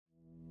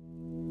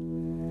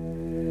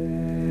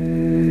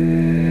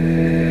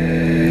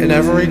In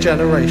every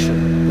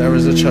generation, there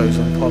is a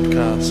chosen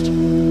podcast.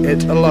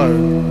 It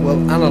alone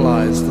will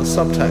analyze the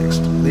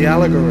subtext, the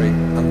allegory,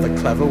 and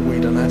the clever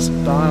Whedon-esque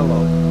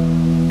dialogue.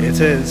 It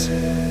is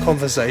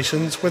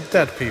Conversations with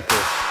Dead People.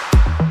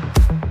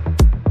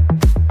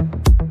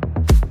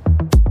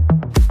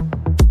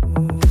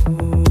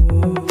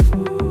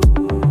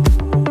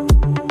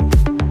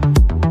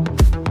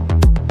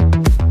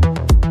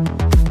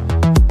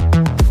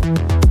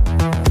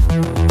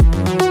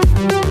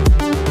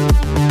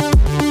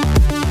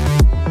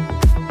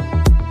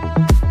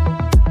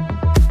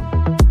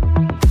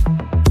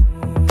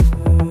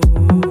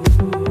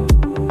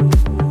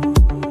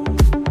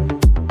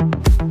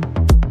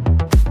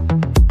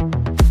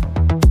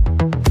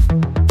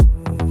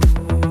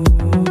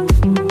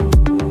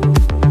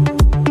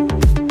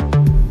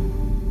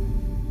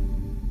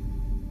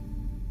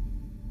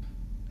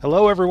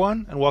 Hello,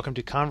 everyone, and welcome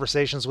to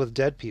Conversations with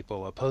Dead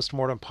People, a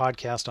post-mortem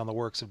podcast on the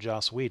works of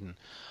Joss Whedon.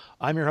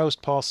 I'm your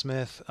host, Paul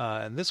Smith,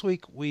 and this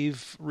week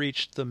we've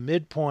reached the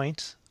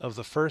midpoint of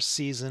the first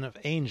season of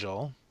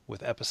Angel,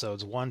 with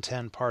episodes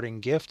 110, Parting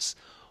Gifts,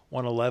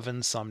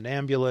 111,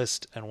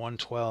 Somnambulist, and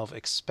 112,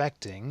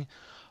 Expecting.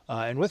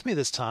 And with me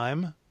this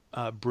time,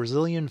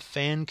 Brazilian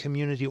fan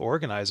community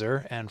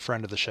organizer and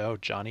friend of the show,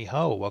 Johnny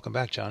Ho. Welcome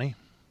back, Johnny.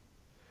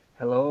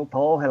 Hello,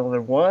 Paul. Hello,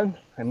 everyone.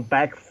 I'm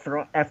back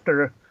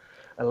after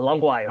a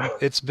long while.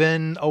 It's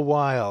been a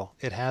while.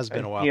 It has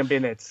been a while.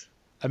 Minutes.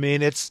 I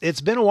mean,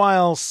 it's been a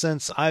while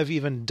since I've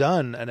even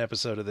done an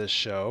episode of this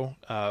show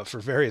for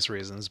various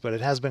reasons, but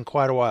it has been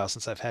quite a while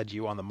since I've had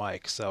you on the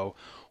mic. So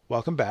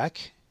welcome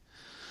back.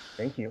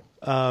 Thank you.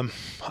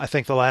 I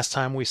think the last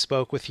time we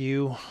spoke with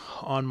you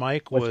on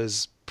mic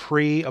was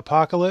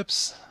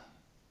pre-apocalypse.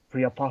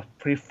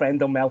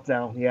 Pre-fandom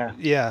meltdown. Yeah.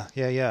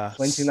 Yeah.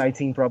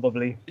 2019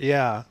 probably.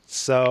 Yeah.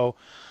 So,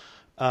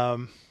 how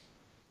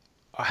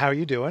are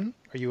you doing?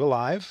 Are you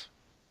alive?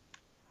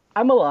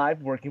 I'm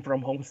alive, working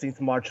from home since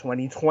March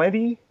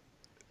 2020. Nice.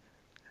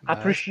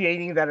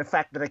 Appreciating the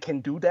fact that I can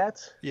do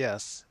that.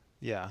 Yes.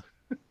 Yeah.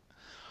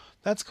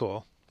 That's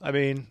cool. I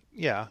mean,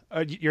 yeah.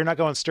 You're not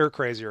going stir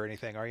crazy or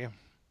anything, are you?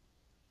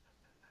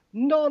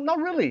 No, not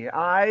really.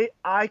 I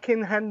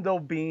can handle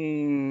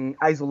being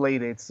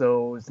isolated,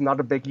 so it's not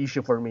a big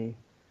issue for me.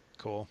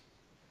 Cool.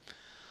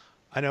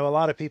 I know a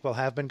lot of people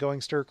have been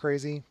going stir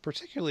crazy,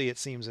 particularly it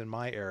seems in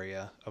my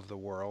area of the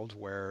world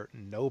where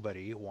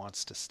nobody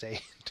wants to stay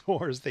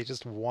indoors. They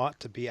just want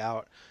to be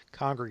out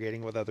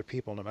congregating with other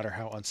people, no matter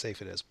how unsafe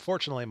it is.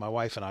 Fortunately, my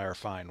wife and I are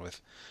fine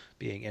with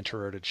being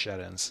introverted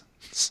shut-ins.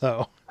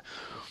 So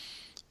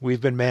we've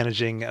been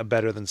managing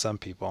better than some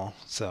people.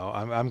 So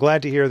I'm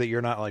glad to hear that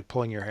you're not like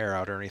pulling your hair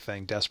out or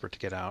anything, desperate to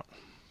get out.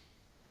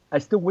 I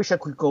still wish I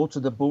could go to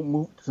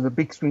the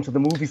big screen, to the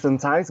movie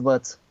sometimes,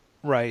 but...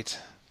 Right.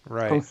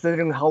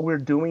 Considering how we're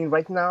doing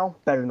right now,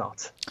 better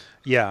not.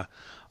 Yeah.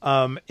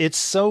 It's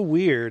so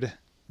weird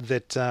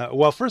that,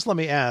 well, first let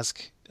me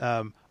ask,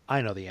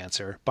 I know the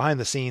answer. Behind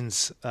the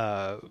scenes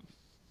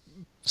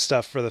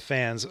stuff for the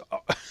fans,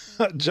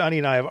 Johnny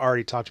and I have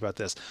already talked about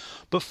this.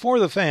 But for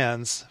the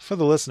fans, for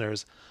the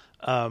listeners,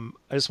 I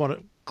just want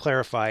to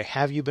clarify,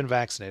 have you been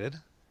vaccinated?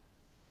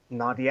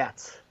 Not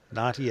yet.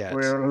 Not yet.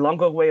 We're a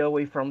longer way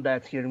away from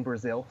that here in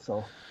Brazil,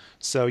 so...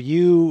 So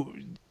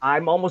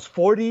I'm almost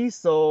 40,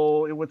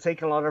 so it would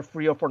take another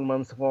 3 or 4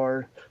 months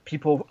for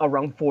people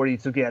around 40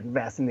 to get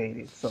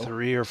vaccinated. So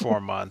 3 or 4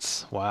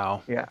 months.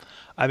 Wow. Yeah.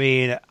 I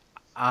mean,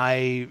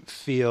 I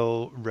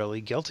feel really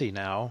guilty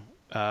now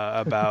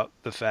about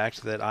the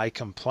fact that I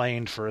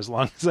complained for as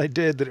long as I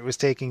did that it was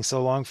taking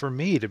so long for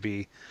me to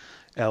be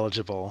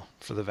eligible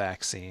for the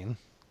vaccine.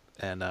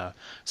 And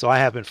so I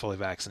have been fully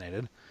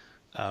vaccinated.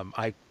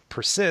 I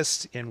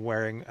persist in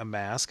wearing a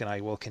mask, and I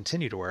will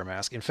continue to wear a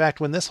mask. In fact,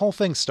 when this whole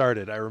thing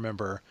started, I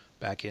remember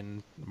back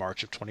in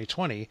March of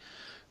 2020,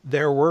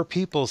 there were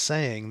people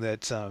saying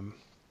that,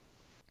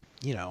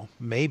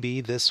 maybe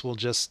this will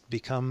just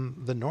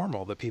become the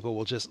normal, that people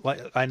will just,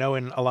 like, I know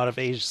in a lot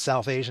of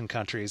South Asian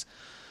countries,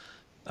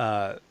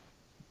 a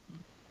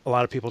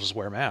lot of people just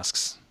wear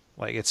masks.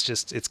 Like,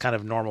 it's kind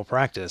of normal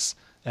practice.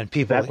 And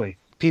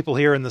people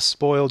here in the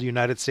spoiled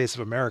United States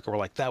of America were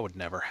like, that would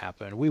never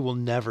happen. We will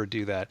never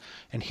do that.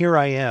 And here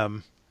I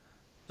am,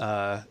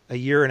 a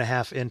year and a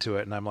half into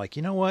it, and I'm like,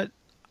 you know what?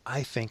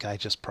 I think I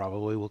just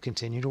probably will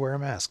continue to wear a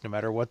mask no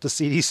matter what the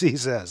CDC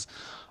says.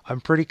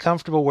 I'm pretty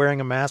comfortable wearing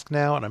a mask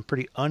now, and I'm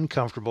pretty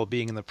uncomfortable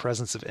being in the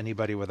presence of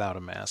anybody without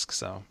a mask.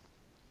 So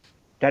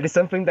that is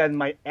something that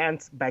my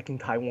aunt back in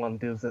Taiwan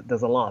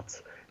does a lot,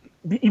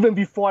 even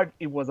before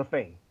it was a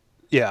thing.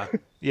 Yeah.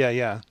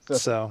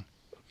 So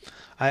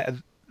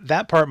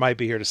that part might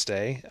be here to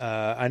stay.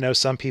 I know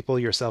some people,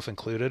 yourself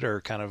included, are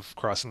kind of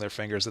crossing their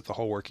fingers that the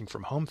whole working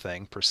from home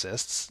thing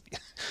persists,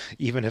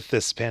 even if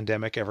this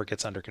pandemic ever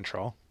gets under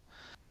control.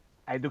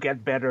 I do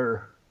get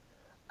better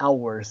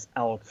hours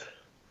out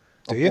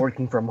of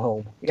working from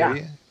home. Do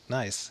you?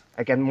 Nice.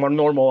 I get more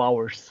normal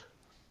hours.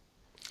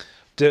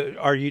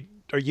 Are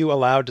you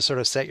allowed to sort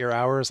of set your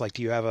hours? Like,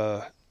 do you have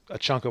a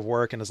chunk of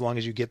work, and as long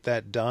as you get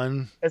that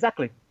done?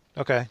 Exactly.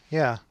 Okay.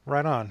 Yeah.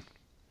 Right on.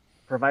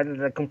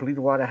 provided I complete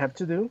what I have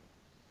to do.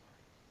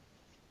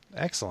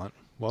 Excellent.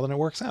 Well, then it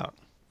works out.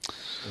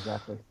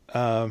 Exactly.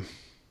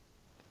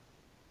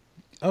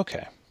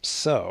 Okay,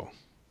 so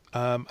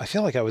I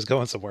feel like I was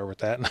going somewhere with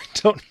that, and I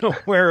don't know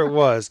where it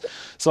was.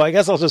 So I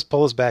guess I'll just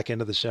pull us back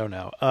into the show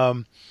now.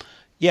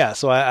 Yeah,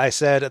 so I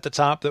said at the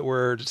top that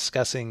we're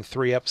discussing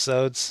 3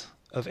 episodes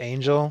of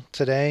Angel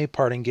today: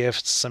 Parting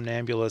Gifts,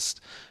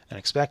 Somnambulist, and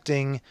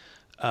Expecting.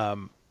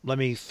 Let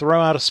me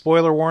throw out a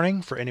spoiler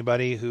warning for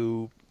anybody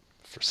who,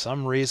 for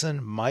some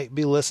reason, might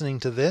be listening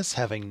to this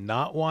having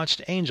not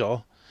watched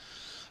Angel.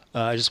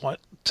 I just want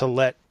to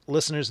let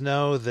listeners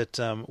know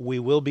that we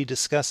will be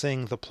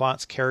discussing the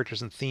plots,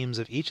 characters, and themes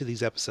of each of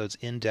these episodes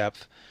in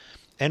depth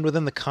and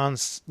within the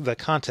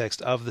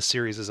context of the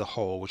series as a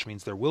whole, which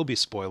means there will be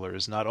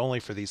spoilers not only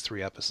for these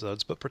 3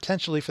 episodes, but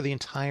potentially for the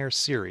entire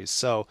series.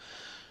 So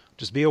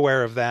just be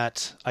aware of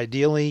that.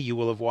 Ideally, you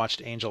will have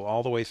watched Angel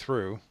all the way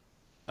through,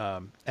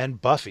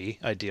 and Buffy,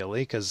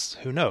 ideally, because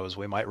who knows,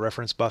 we might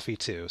reference Buffy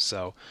too.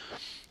 So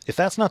if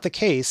that's not the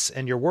case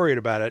and you're worried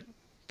about it,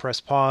 press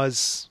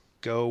pause,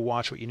 go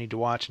watch what you need to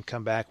watch, and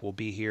come back. We'll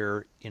be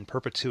here in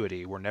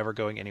perpetuity. We're never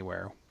going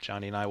anywhere.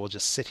 Johnny and I will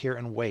just sit here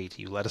and wait.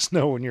 You let us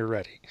know when you're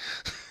ready.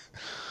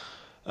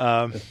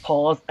 Just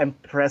pause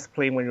and press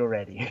play when you're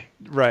ready.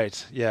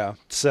 Right, yeah.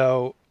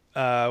 So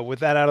with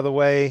that out of the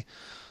way,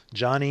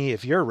 Johnny,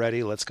 if you're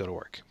ready, let's go to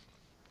work.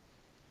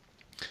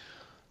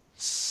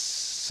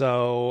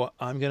 So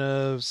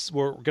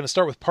we're gonna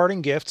start with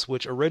Parting Gifts,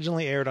 which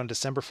originally aired on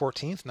December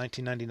 14th,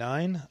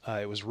 1999.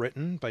 It was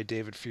written by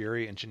David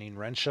Fury and Janine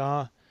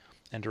Renshaw,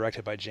 and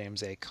directed by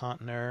James A.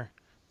 Contner.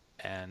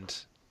 And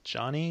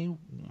Johnny,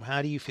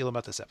 how do you feel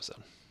about this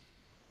episode?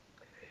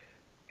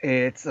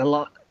 It's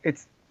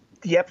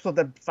the episode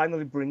that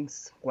finally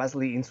brings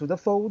Wesley into the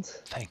fold.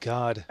 Thank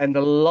God. And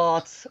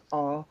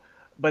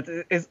but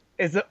it's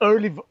the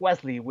early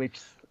Wesley, which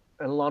is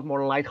a lot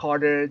more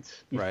lighthearted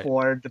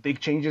before the big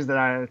changes that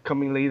are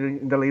coming later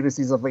in the later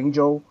seasons of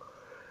Angel.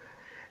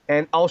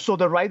 And also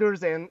the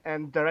writers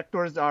and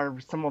directors are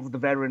some of the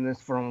veterans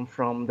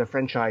from the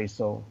franchise.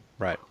 So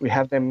we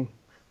have them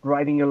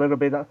writing a little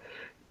bit,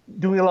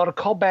 doing a lot of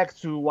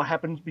callbacks to what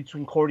happened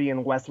between Cordy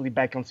and Wesley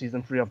back on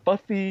season 3 of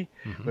Buffy,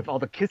 with all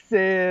the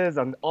kisses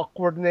and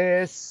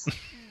awkwardness.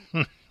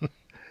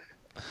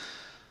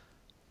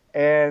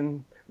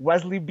 And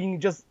Wesley being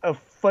just a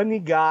funny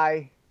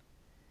guy,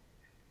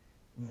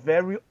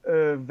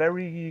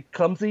 very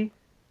clumsy.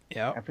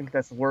 Yeah, I think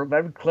that's the word.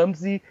 Very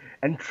clumsy,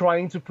 and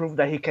trying to prove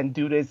that he can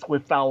do this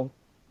without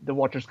the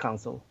Watchers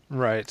Council.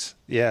 Right.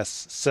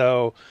 Yes.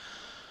 So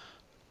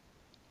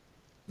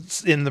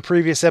in the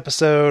previous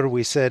episode,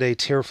 we said a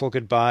tearful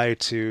goodbye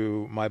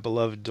to my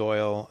beloved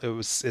Doyle.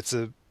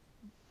 It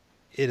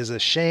is a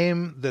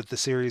shame that the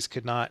series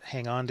could not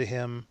hang on to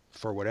him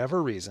for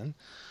whatever reason.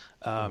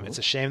 It's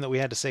a shame that we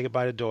had to say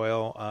goodbye to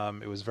Doyle.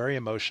 It was very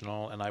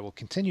emotional, and I will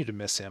continue to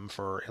miss him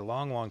for a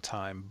long, long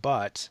time.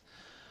 But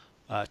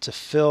to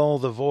fill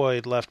the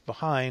void left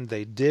behind,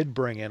 they did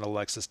bring in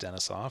Alexis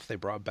Denisof. They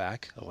brought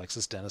back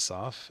Alexis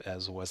Denisof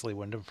as Wesley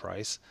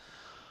Wyndham-Pryce,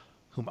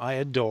 whom I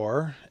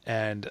adore.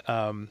 And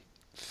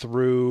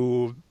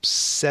through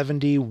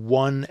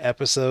 71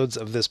 episodes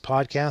of this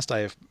podcast,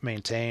 I have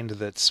maintained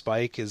that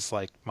Spike is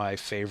like my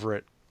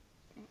favorite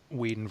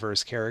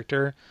Whedonverse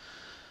character.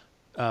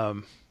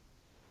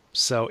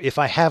 So if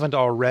I haven't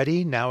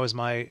already, now is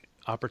my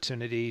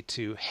opportunity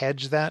to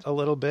hedge that a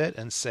little bit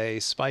and say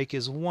Spike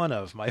is one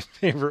of my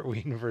favorite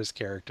Whedonverse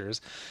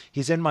characters.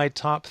 He's in my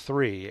top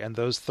 3, and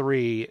those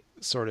 3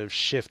 sort of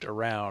shift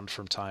around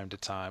from time to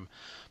time.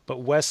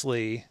 But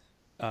Wesley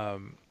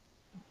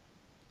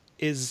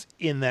is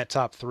in that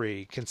top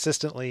 3,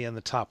 consistently in the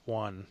top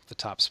 1, the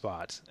top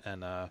spot.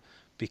 And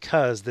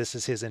because this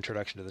is his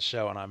introduction to the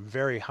show, and I'm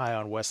very high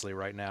on Wesley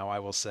right now, I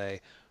will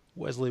say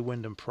Wesley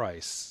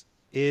Wyndham-Pryce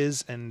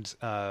is and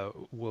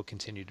will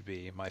continue to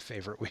be my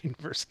favorite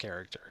Whedonverse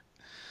character.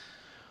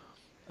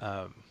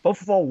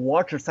 Both of our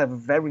Watchers have a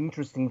very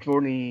interesting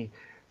journey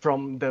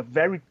from the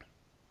very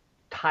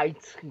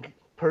tight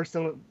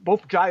person,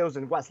 both Giles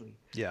and Wesley.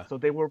 Yeah. So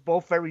they were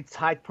both very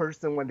tight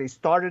person when they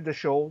started the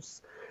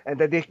shows, and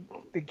then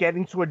they get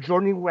into a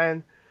journey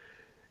when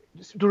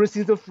during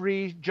season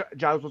 3,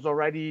 Giles was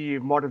already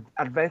more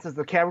advanced as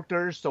the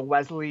character. So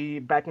Wesley,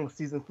 back in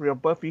season 3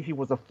 of Buffy, he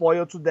was a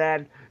foil to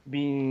that,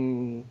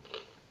 being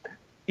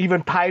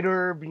even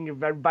tighter, being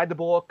very by the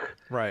book.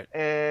 Right.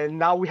 And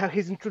now we have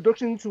his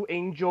introduction to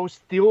Angel,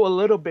 still a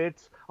little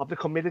bit of the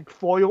comedic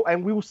foil,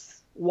 and we'll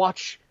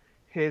watch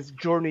his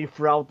journey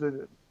throughout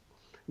the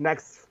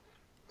next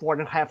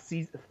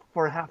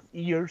 4.5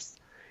 years,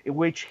 in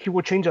which he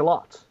will change a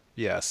lot.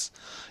 Yes.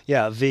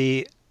 Yeah.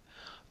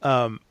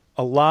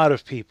 A lot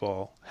of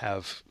people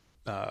have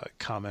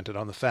commented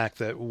on the fact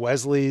that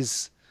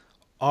Wesley's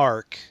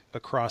arc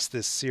across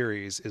this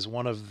series is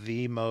one of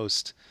the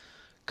most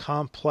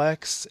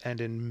complex and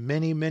in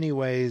many, many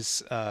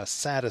ways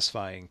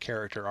satisfying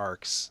character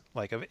arcs,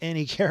 like of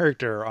any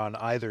character on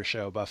either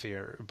show,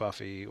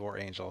 Buffy or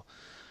Angel.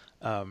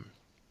 And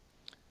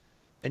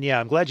yeah,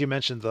 I'm glad you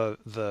mentioned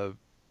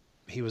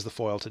he was the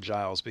foil to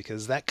Giles,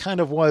 because that kind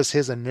of was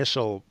his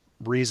initial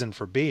reason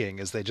for being,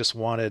 is they just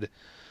wanted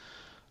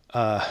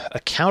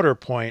a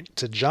counterpoint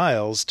to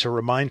Giles to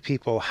remind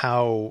people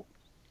how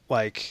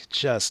like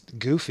just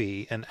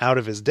goofy and out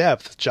of his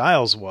depth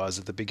Giles was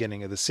at the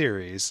beginning of the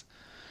series.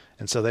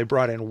 And so they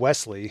brought in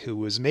Wesley, who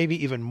was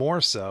maybe even more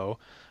so,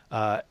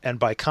 and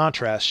by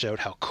contrast showed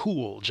how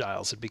cool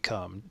Giles had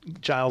become.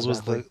 Giles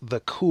was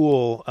the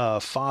cool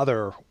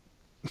father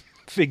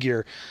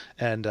figure,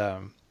 and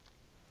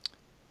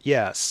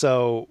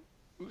so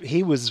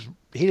he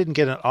didn't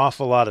get an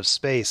awful lot of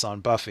space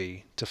on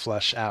Buffy to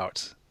flesh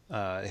out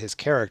his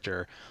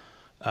character.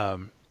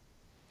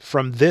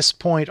 From this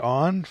point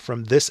on,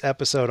 from this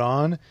episode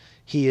on,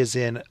 he is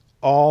in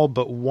all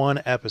but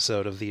one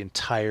episode of the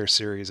entire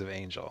series of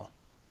Angel.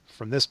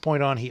 From this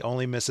point on, he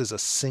only misses a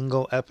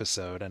single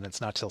episode, and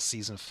it's not till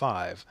season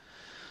 5.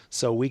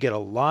 So we get a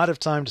lot of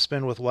time to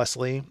spend with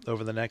Wesley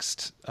over the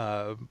next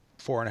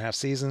 4.5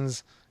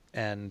 seasons,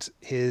 and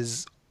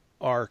his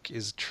arc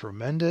is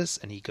tremendous,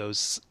 and he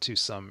goes to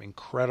some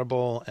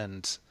incredible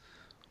and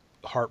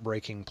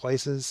heartbreaking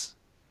places.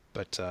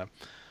 But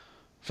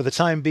for the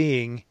time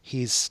being,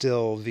 he's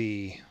still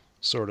the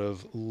sort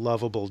of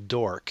lovable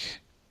dork,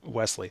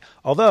 Wesley.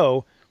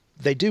 Although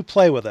they do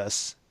play with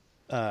us,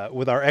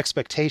 with our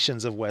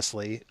expectations of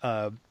Wesley,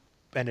 and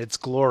it's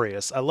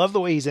glorious. I love the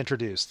way he's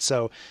introduced.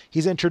 So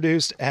he's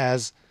introduced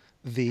as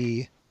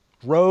the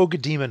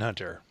rogue demon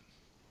hunter.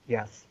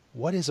 Yes.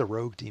 What is a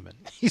rogue demon?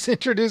 He's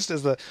introduced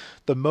as the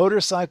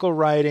motorcycle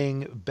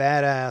riding,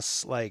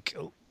 badass, like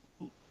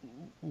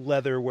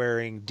leather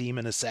wearing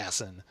demon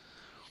assassin.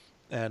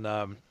 And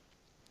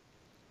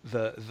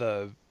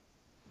the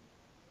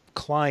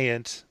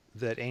client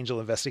that Angel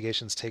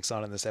Investigations takes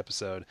on in this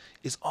episode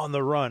is on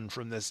the run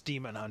from this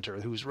demon hunter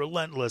who's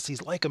relentless.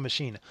 He's like a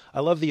machine.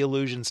 I love the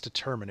allusions to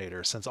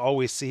Terminator, since all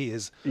we see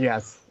is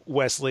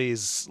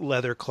Wesley's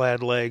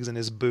leather-clad legs and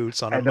his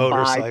boots on a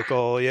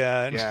motorcycle. Bike.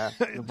 Yeah,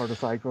 the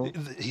motorcycle.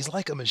 He's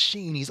like a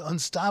machine. He's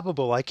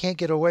unstoppable. I can't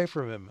get away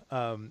from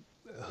him.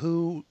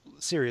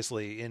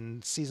 Seriously,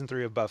 in season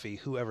 3 of Buffy,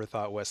 whoever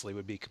thought Wesley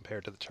would be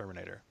compared to the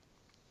Terminator?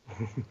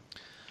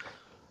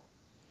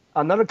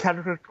 Another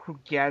character who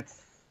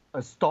gets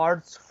a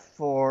start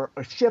for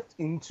a shift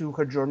into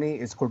her journey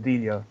is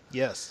Cordelia.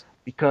 Yes.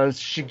 Because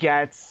she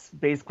gets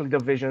basically the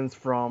visions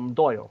from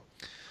Doyle.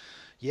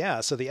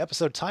 Yeah, so the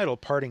episode title,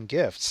 Parting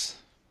Gifts.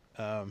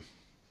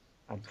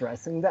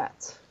 Addressing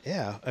that.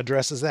 Yeah,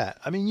 addresses that.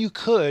 I mean, you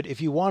could, if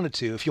you wanted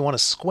to, if you want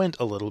to squint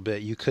a little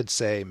bit, you could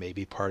say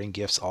maybe Parting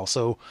Gifts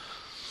also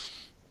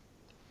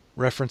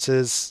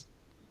references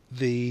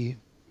the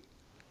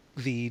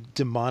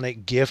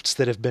demonic gifts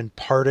that have been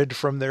parted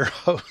from their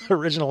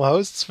original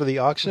hosts for the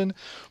auction,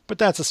 but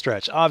that's a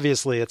stretch.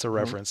 Obviously, it's a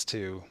reference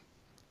to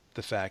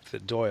the fact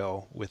that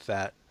Doyle, with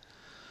that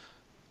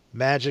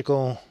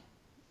magical,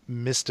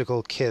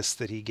 mystical kiss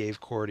that he gave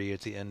Cordy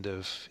at the end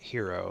of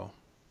Hero,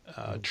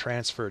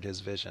 transferred his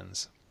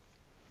visions.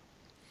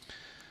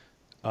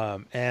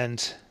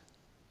 And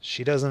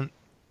she doesn't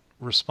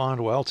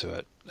respond well to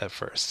it at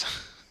first.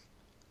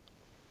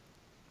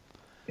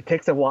 It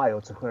takes a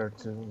while to her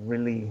to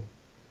really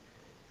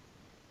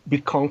be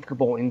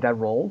comfortable in that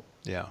role.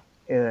 Yeah.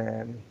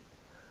 And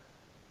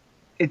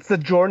it's a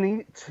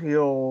journey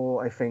till,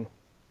 I think,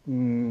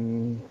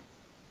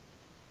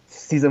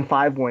 season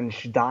 5 when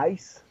she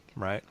dies.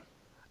 Right.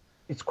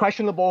 It's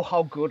questionable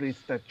how good is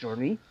that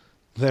journey.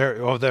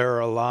 There are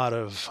a lot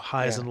of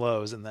highs and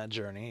lows in that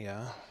journey.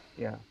 Yeah.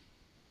 Yeah.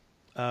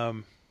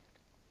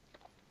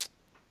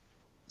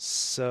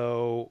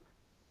 So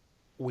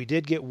we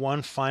did get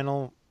one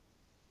final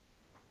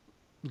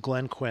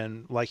Glenn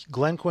Quinn. Like,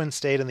 Glenn Quinn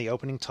stayed in the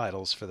opening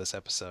titles for this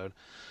episode,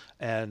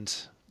 and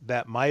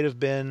that might have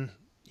been,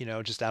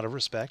 just out of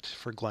respect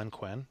for Glenn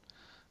Quinn.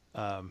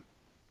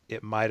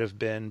 It might have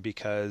been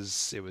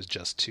because it was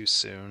just too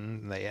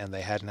soon, and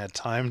they hadn't had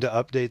time to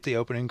update the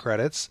opening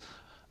credits.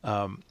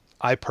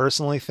 I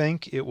personally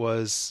think it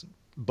was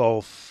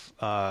both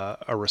a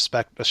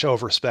show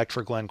of respect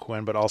for Glenn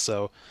Quinn, but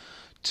also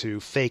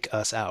to fake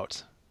us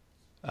out.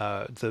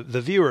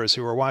 The viewers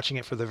who were watching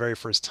it for the very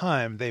first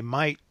time, we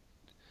might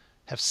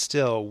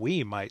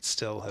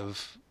still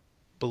have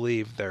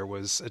believed there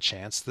was a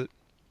chance that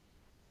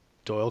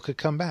Doyle could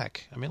come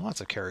back. I mean,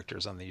 lots of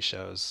characters on these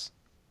shows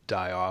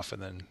die off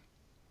and then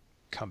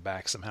come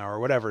back somehow or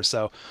whatever.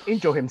 So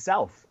Angel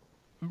himself.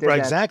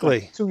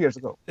 Exactly. 2 years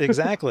ago.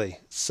 Exactly.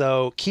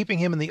 So keeping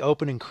him in the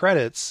opening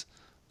credits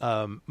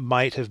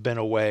might have been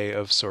a way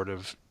of sort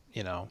of,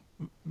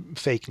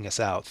 faking us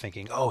out,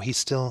 thinking, oh, he's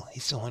still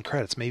in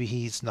credits. Maybe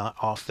he's not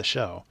off the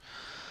show.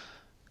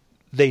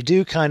 They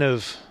do kind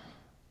of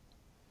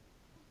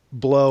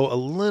blow a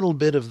little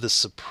bit of the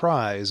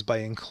surprise by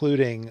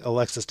including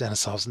Alexis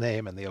Denisov's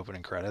name in the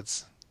opening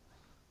credits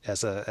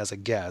as a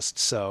guest.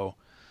 So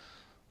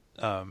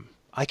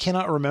I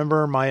cannot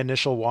remember my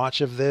initial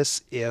watch of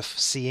this, if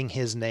seeing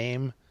his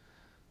name,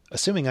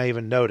 assuming I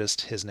even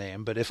noticed his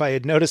name, but if I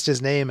had noticed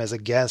his name as a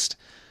guest,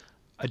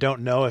 I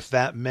don't know if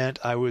that meant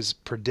I was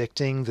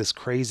predicting this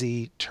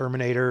crazy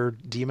Terminator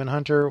demon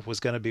hunter was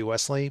going to be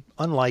Wesley.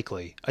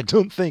 Unlikely. I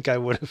don't think I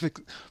would have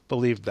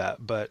believed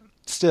that, but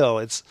still,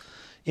 it's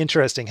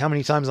interesting how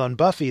many times on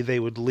Buffy they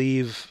would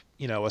leave,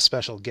 a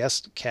special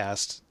guest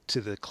cast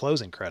to the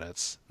closing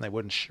credits. And they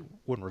wouldn't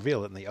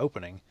reveal it in the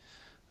opening.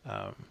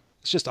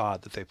 It's just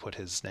odd that they put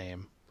his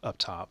name up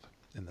top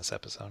in this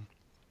episode.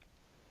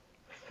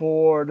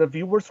 For the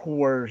viewers who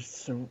were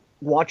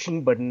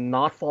watching but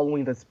not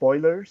following the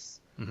spoilers,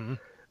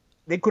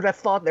 they could have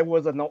thought there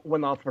was a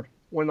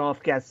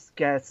one-off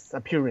guest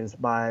appearance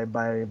by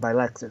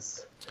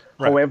Lexus.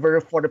 Right. However,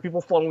 for the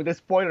people following the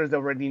spoilers, they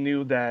already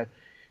knew that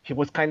he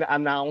was kind of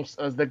announced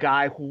as the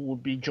guy who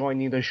would be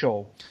joining the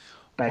show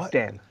back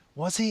then.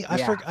 Was he?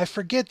 I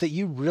forget that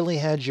you really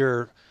had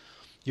your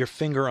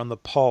finger on the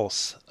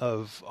pulse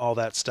of all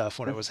that stuff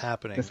when it was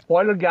happening. The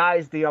spoiler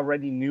guys, they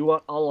already knew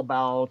all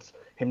about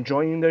him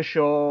joining the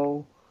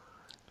show.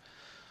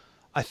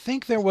 I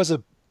think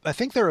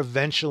there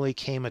eventually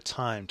came a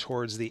time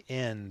towards the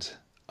end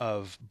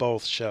of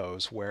both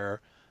shows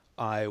where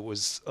I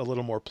was a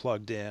little more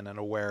plugged in and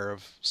aware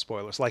of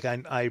spoilers. Like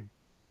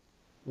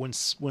when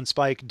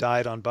Spike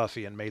died on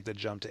Buffy and made the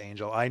jump to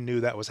Angel, I knew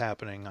that was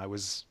happening. I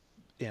was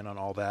in on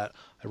all that.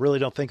 I really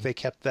don't think they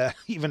kept that,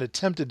 even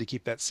attempted to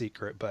keep that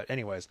secret. But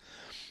anyways,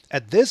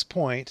 at this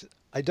point,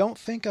 I don't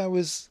think I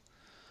was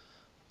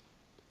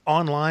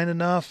online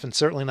enough, and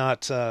certainly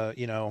not,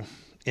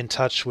 in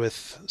touch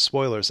with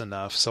spoilers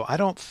enough. So I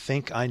don't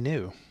think I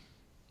knew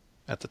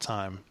at the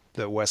time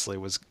that Wesley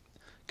was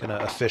going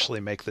to officially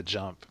make the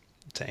jump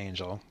to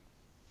Angel.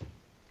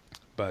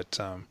 But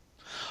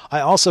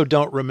I also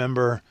don't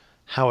remember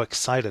how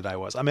excited I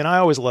was. I mean, I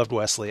always loved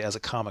Wesley as a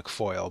comic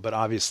foil, but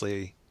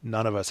obviously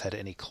none of us had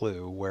any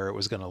clue where it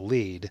was going to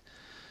lead.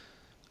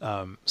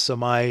 So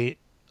my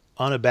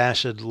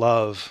unabashed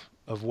love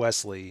of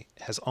Wesley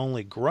has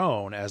only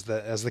grown as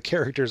the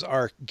character's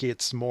arc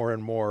gets more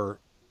and more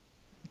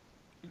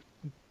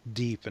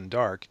deep and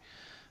dark.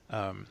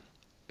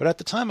 But at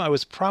the time, I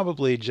was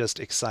probably just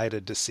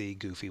excited to see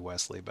Goofy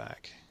Wesley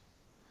back.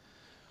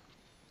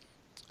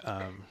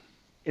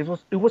 It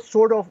was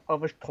sort of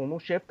a tonal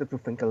shift if you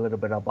think a little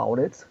bit about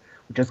it.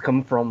 We just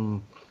come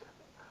from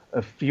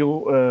a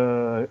few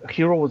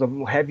Hero was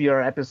a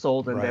heavier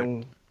episode, and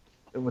then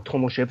it was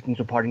tonal shift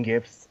into Parting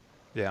Gifts.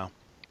 Yeah.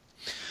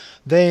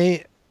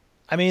 The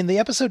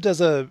episode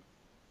does a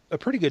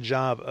pretty good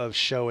job of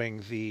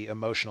showing the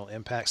emotional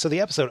impact. So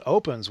the episode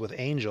opens with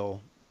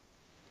Angel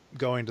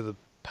going to the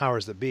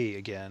powers that be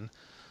again.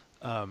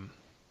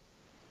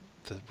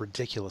 The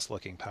ridiculous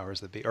looking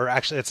powers that be. Or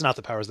actually, it's not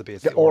the powers that be,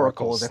 it's the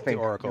oracles. The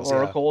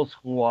oracles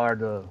who are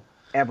the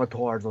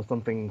avatars or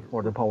something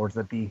for the powers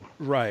that be.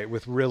 Right,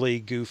 with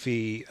really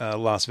goofy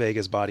Las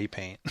Vegas body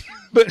paint.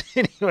 But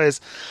anyways,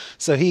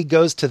 so he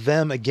goes to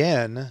them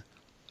again.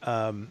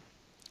 And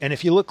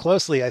if you look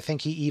closely, I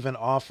think he even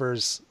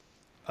offers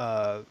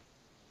a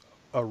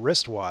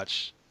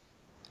wristwatch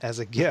as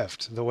a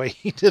gift, the way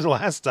he did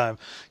last time,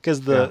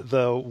 because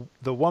the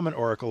woman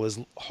oracle is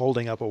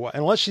holding up a watch,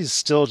 unless she's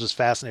still just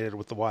fascinated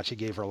with the watch he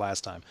gave her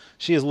last time.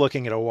 She is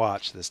looking at a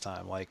watch this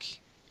time,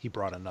 like he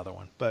brought another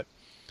one. But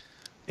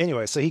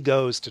anyway, so he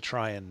goes to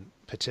try and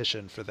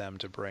petition for them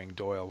to bring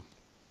Doyle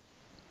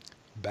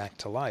back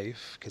to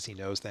life, because he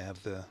knows they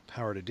have the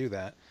power to do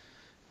that.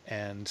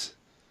 And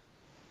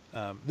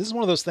this is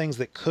one of those things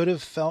that could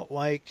have felt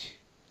like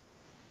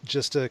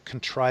just a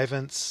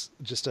contrivance,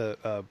 just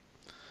a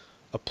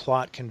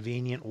plot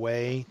convenient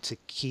way to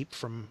keep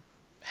from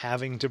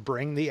having to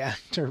bring the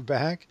actor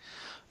back.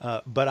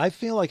 But I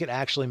feel like it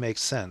actually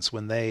makes sense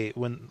when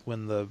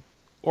the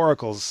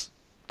oracles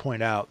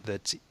point out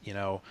that,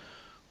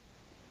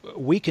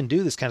 we can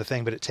do this kind of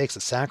thing, but it takes a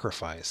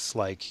sacrifice.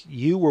 Like,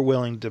 you were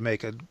willing to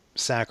make a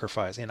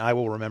sacrifice, and I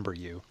will remember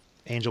you.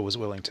 Angel was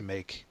willing to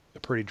make a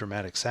pretty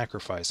dramatic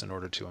sacrifice in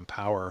order to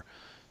empower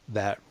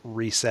that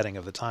resetting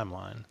of the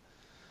timeline.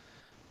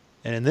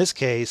 And in this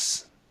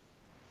case,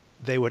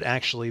 they would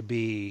actually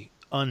be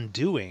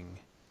undoing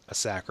a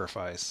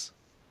sacrifice,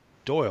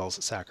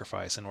 Doyle's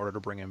sacrifice, in order to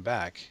bring him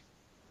back.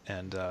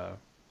 And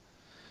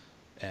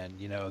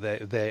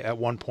they at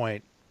one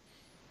point,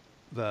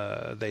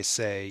 they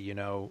say,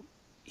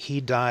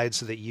 he died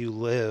so that you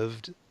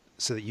lived,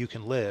 so that you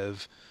can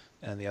live.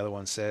 And the other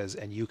one says,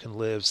 and you can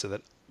live so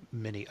that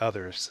many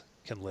others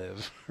can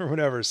live, or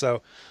whatever.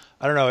 So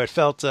I don't know. It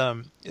felt,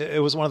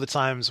 it was one of the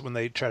times when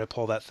they try to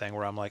pull that thing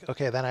where I'm like,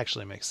 okay, that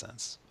actually makes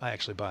sense. I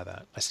actually buy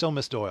that. I still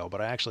miss Doyle,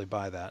 but I actually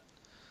buy that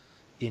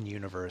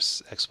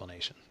in-universe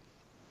explanation.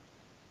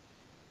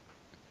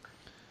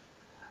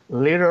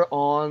 Later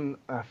on,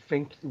 I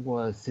think it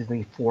was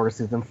season 4,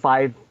 season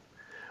 5,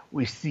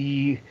 we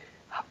see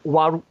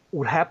what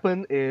would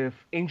happen if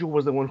Angel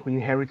was the one who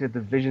inherited the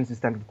visions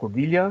instead of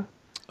Cordelia.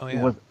 Oh, yeah.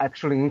 It was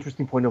actually an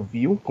interesting point of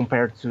view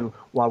compared to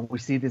what we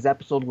see this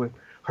episode with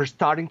her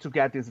starting to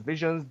get these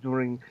visions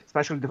during,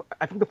 especially,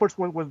 I think the first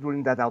one was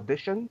during that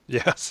audition.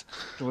 Yes.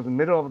 It was in the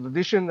middle of the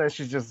audition and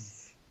she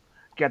just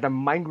get a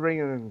migraine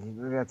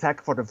and an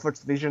attack for the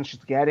first vision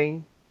she's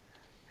getting.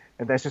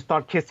 and then she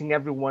start kissing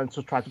everyone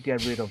to try to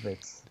get rid of it,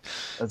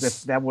 as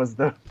if that was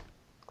the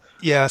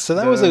so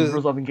that was a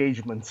rules of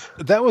engagement.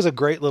 That was a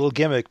great little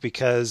gimmick,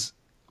 because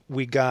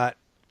we got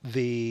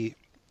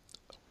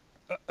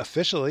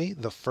officially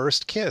the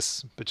first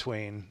kiss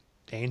between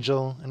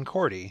Angel and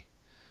Cordy,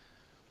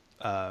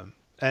 and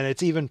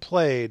it's even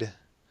played.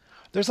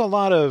 There's a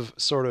lot of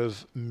sort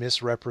of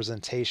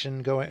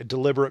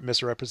deliberate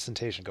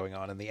misrepresentation going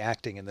on in the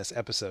acting in this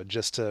episode,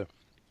 just to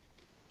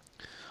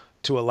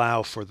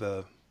allow for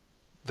the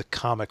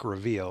comic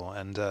reveal.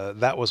 And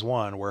that was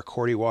one where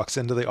Cordy walks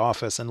into the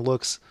office and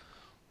looks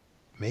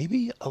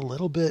maybe a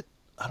little bit,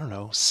 I don't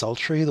know,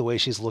 sultry, the way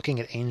she's looking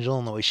at Angel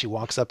and the way she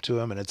walks up to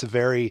him. And it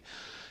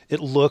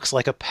looks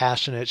like a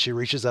passionate, she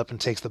reaches up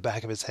and takes the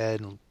back of his head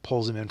and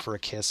pulls him in for a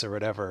kiss or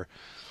whatever.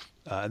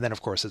 And then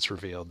of course it's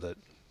revealed that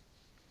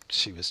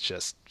she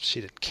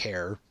didn't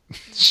care.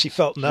 She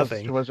felt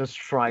nothing. She was just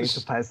trying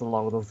to pass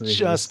along those visions.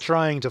 Just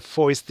trying to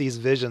foist these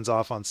visions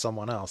off on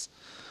someone else.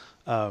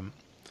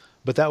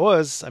 But that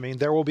was,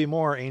 there will be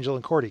more Angel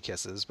and Cordy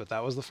kisses, but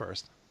that was the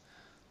first.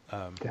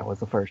 That was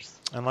the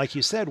first. And like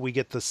you said, we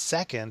get the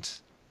second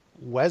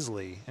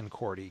Wesley and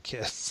Cordy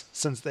kiss,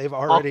 since they've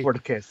already...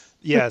 Awkward kiss.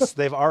 Yes,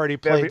 they've already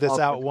played this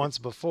out kiss. once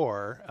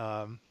before.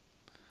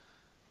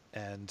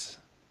 And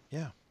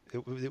yeah,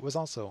 it was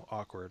also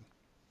awkward.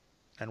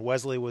 And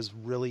Wesley was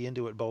really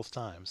into it both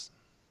times.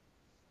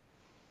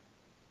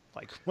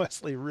 Like,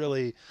 Wesley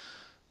really...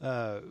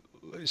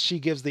 she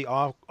gives the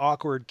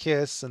awkward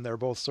kiss, and they're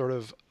both sort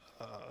of,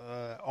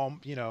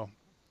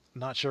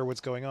 not sure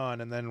what's going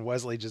on. And then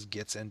Wesley just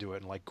gets into it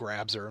and like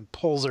grabs her and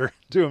pulls her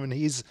to him, and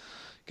he's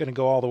going to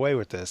go all the way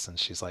with this. And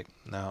she's like,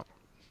 no,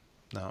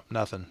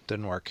 nothing.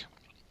 Didn't work.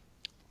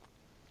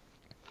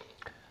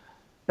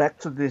 Back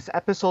to this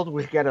episode,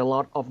 we get a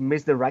lot of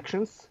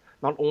misdirections.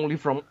 Not only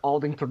from all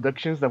the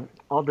introductions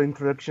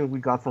we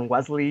got from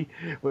Wesley,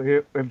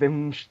 with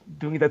them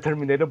doing the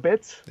Terminator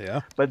bit.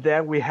 Yeah. But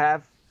then we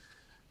have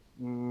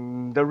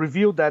the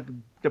reveal that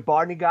the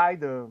Barney guy,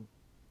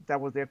 that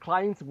was their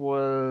client,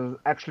 was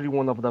actually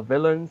one of the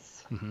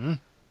villains. Mm-hmm.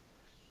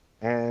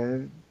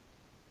 And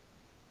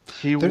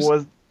he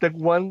was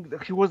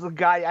the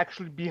guy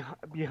actually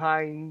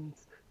behind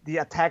the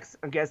attacks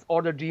against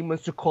other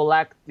demons to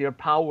collect their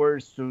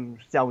powers to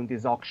sell in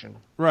this auction.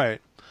 Right.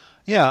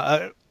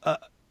 Yeah.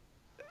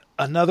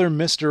 Another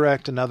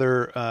misdirect,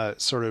 another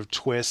sort of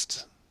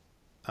twist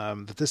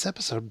that this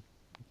episode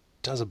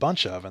does a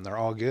bunch of, and they're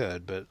all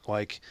good. But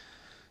like,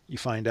 you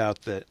find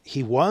out that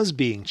he was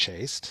being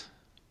chased,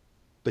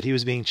 but he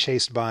was being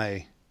chased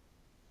by.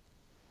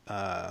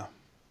 I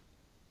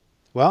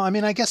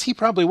guess he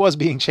probably was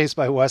being chased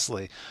by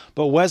Wesley,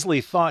 but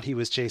Wesley thought he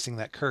was chasing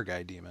that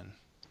Kurgai demon.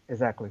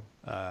 Exactly.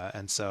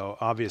 And so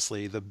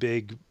obviously the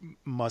big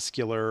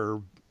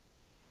muscular,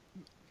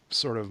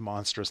 sort of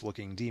monstrous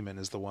looking demon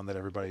is the one that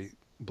everybody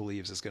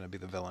believes is going to be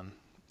the villain.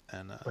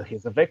 And but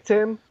he's a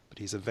victim.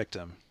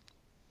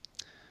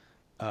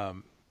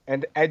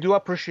 And I do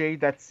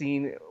appreciate that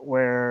scene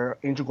where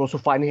Angel goes to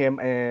find him,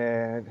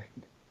 and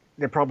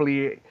they're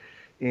probably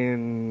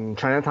in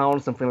Chinatown,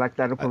 something like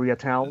that, or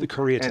Koreatown. The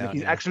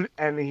Koreatown,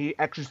 and he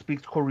actually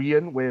speaks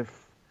Korean with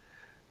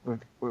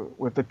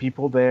the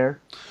people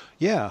there.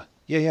 Yeah.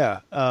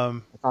 I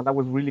thought that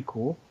was really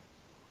cool.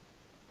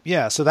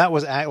 Yeah, so that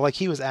was like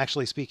he was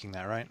actually speaking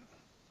that, right?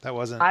 That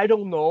wasn't... I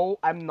don't know.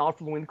 I'm not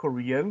fluent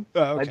Korean.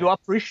 Oh, okay. I do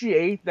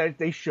appreciate that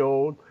they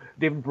showed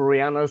David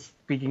Boreanaz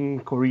speaking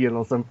Korean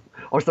or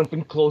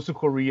something close to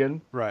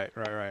Korean. Right.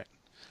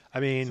 I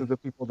mean... to the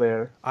people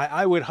there.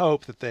 I would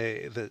hope that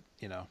they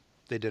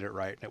did it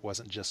right, and it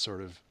wasn't just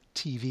sort of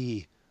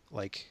TV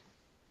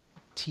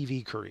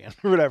Korean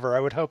or whatever.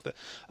 I would hope that...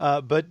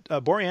 but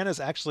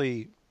Boreanaz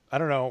actually... I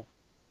don't know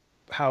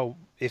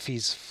if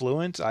he's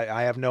fluent,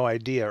 I have no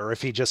idea, or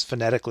if he just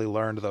phonetically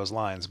learned those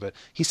lines, but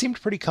he seemed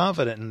pretty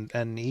confident,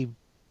 and it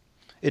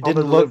didn't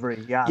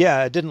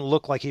it didn't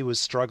look like he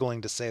was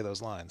struggling to say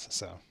those lines,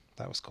 so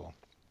that was cool.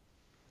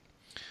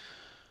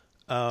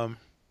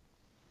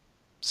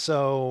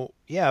 So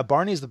yeah,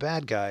 Barney's the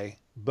bad guy,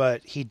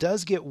 but he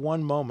does get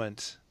one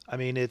moment. I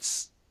mean,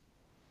 it's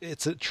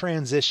a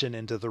transition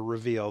into the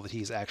reveal that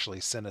he's actually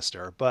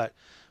sinister, but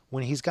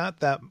when he has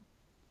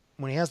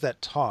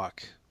that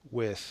talk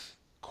with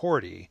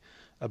Cordy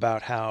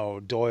about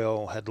how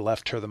Doyle had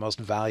left her the most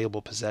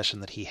valuable possession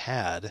that he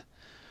had,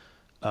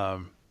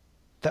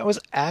 that was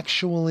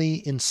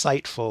actually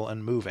insightful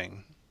and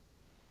moving.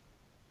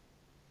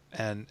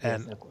 And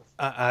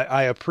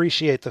I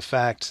appreciate the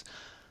fact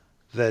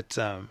that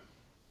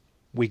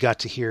we got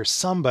to hear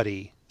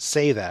somebody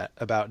say that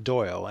about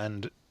Doyle,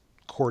 and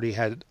Cordy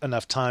had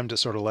enough time to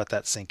sort of let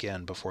that sink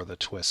in before the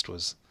twist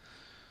was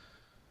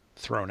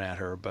thrown at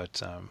her.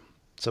 But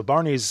so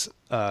Barney's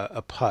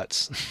a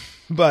putz,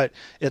 but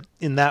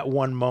in that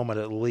one moment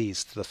at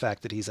least, the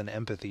fact that he's an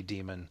empathy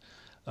demon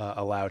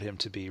allowed him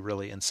to be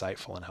really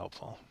insightful and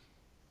helpful.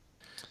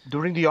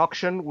 During the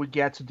auction, we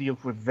get to deal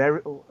with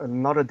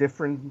another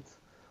different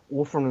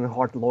Wolfram and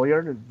Hart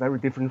lawyer, very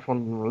different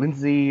from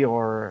Lindsay,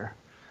 or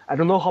I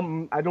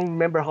don't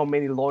remember how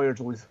many lawyers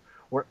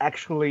were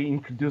actually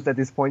introduced at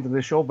this point in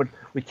the show, but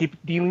we keep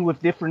dealing with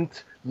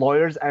different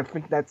lawyers. I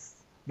think that's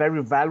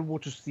very valuable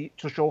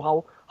to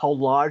show how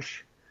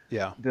large they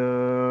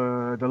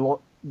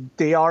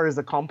are as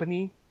a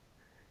company.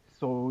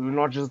 So you're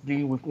not just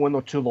dealing with one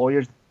or two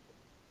lawyers.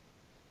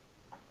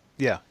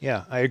 Yeah,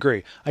 I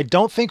agree. I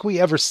don't think we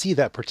ever see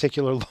that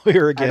particular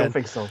lawyer again. I don't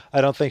think so. I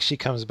don't think she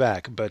comes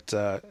back, but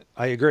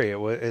I agree.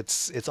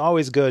 It's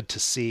always good to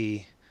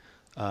see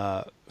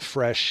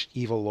fresh,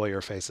 evil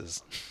lawyer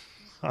faces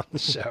on the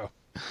show.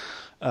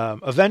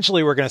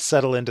 Eventually, we're going to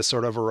settle into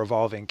sort of a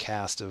revolving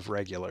cast of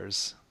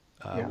regulars.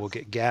 We'll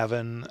get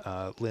Gavin,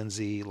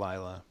 Lindsay,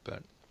 Lila,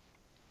 but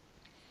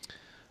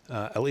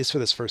at least for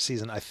this first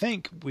season, I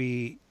think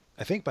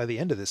by the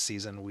end of this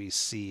season, we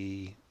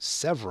see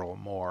several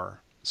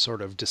more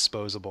sort of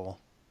disposable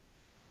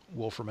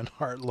Wolfram and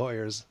Hart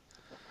lawyers.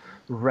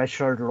 Red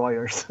shirt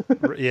lawyers.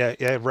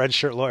 yeah, red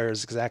shirt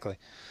lawyers, exactly.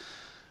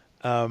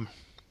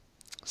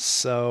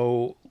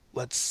 So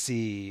let's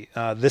see.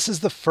 This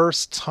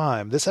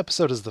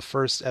episode is the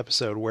first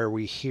episode where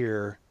we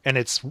hear, and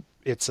it's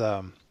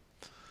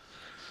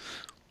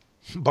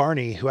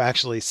Barney who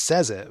actually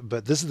says it,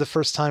 but this is the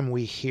first time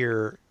we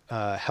hear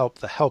help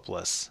the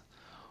helpless.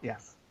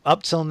 Yes.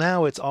 Up till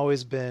now, it's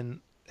always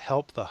been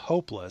help the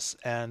hopeless,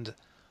 and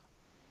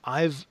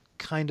I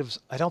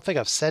don't think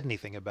I've said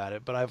anything about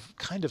it, but I've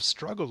kind of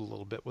struggled a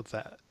little bit with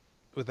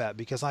that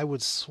because I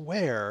would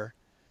swear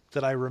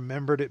that I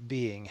remembered it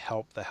being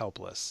help the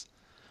helpless.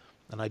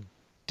 And I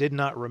did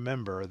not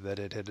remember that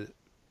it had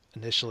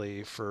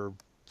initially, for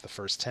the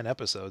first 10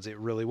 episodes, it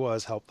really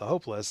was help the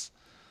hopeless.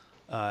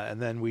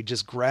 And then we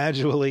just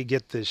gradually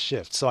get this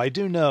shift. So I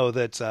do know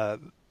that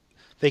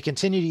they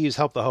continue to use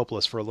help the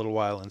hopeless for a little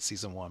while in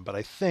season 1, but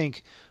I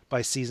think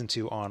by season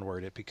 2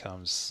 onward, it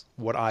becomes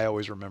what I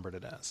always remembered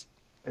it as.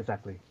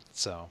 Exactly.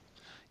 So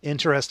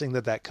interesting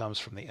that comes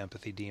from the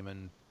empathy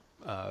demon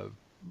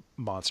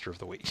monster of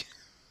the week.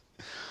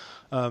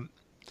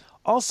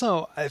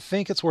 Also, I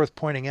think it's worth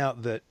pointing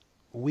out that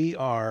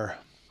I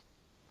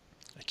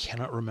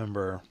cannot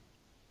remember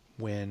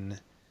when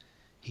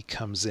he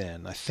comes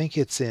in. I think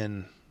it's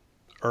in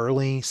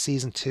early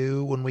season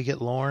 2 when we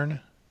get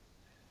Lorne.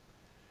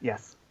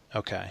 Yes.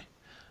 Okay.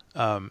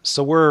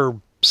 So we're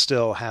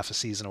still half a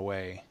season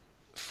away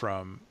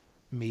from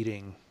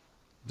meeting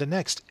the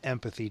next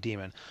empathy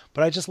demon.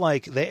 But I just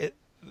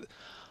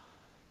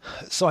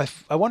so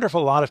I wonder if a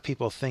lot of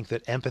people think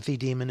that empathy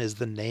demon is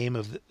the name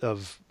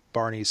of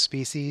Barney's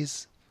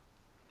species.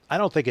 I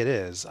don't think it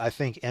is. I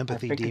think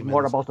empathy demon is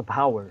more about the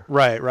power.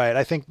 Right.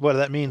 I think what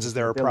that means is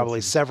there are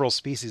probably several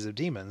species of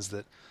demons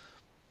that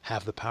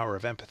have the power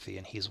of empathy,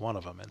 and he's one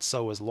of them, and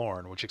so is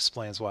Lorne, which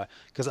explains why.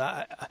 Because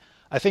I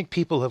think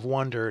people have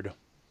wondered,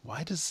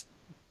 why does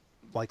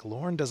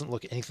Lorne doesn't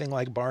look anything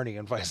like Barney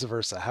and vice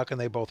versa? How can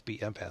they both be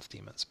empath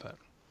demons? But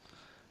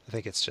I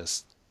think it's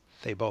just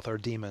they both are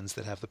demons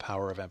that have the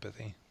power of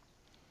empathy.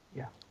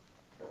 Yeah.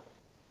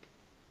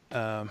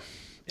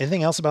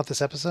 Anything else about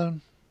this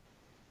episode?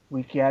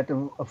 We had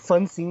a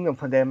fun scene of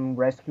them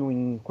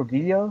rescuing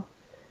Cordelia,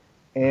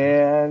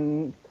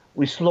 and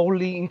we're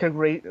slowly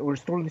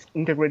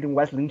integrating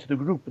Wesley into the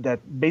group.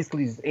 That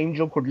basically is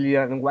Angel,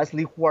 Cordelia, and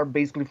Wesley, who are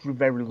basically three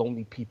very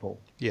lonely people.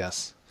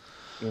 Yes.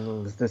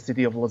 In the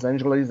city of Los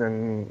Angeles,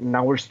 and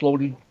now we're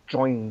slowly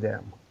joining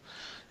them.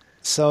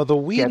 So the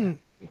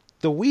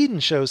Whedon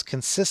shows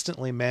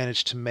consistently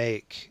managed to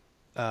make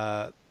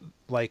the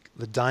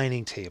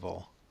dining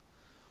table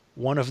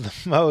one of the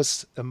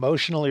most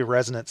emotionally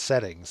resonant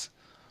settings.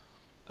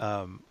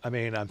 I'm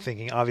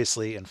thinking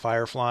obviously in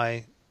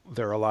Firefly,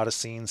 there are a lot of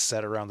scenes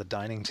set around the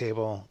dining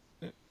table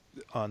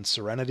on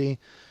Serenity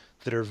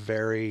that are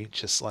very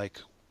just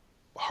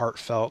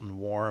heartfelt and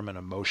warm and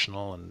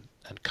emotional and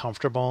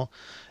comfortable.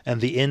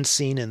 And the end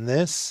scene in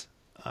this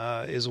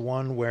is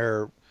one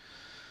where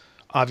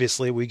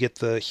obviously we get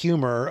the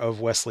humor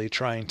of Wesley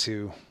trying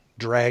to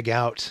drag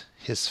out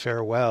his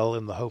farewell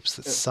in the hopes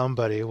that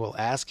somebody will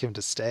ask him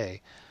to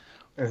stay.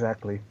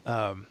 Exactly.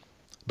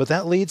 But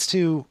that leads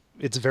to,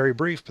 it's very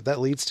brief, but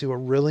that leads to a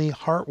really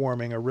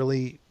heartwarming, a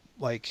really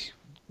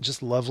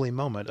just lovely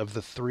moment of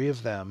the three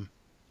of them,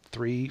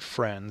 three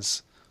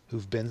friends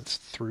who've been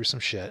through some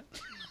shit,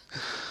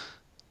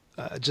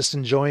 just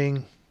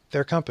enjoying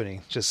their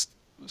company, just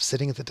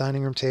sitting at the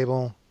dining room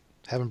table,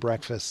 having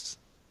breakfast,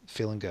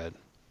 feeling good.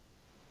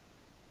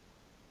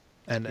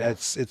 And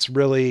it's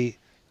really,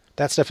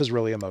 that stuff is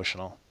really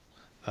emotional.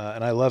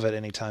 And I love it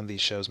anytime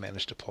these shows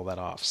manage to pull that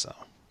off. So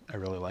I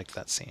really liked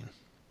that scene.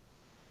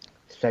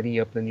 Setting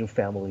up the new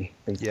family,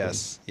 basically.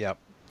 Yes. Yep.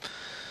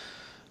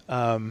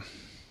 All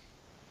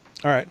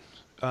right.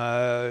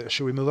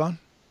 Should we move on?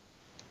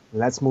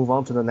 Let's move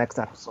on to the next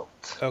episode.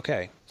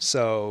 Okay.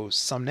 So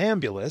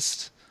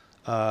Somnambulist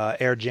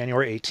aired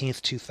January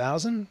 18th,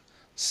 2000.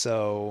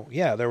 So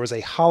yeah, there was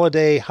a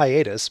holiday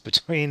hiatus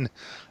between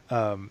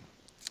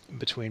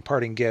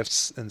Parting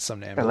Gifts and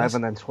Somnambulist.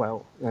 11 and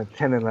 12.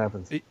 10 and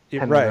 11. 10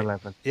 right. and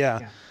 11.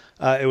 Yeah.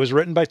 It was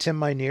written by Tim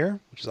Minear,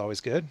 which is always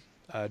good.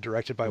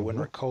 Directed by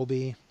Winrick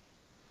Colby.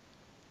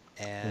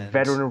 And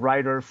veteran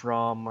writer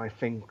from, I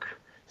think,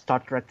 Star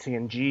Trek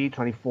TNG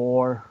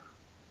 24.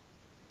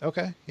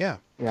 Okay, yeah.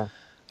 Yeah.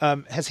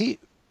 Has he?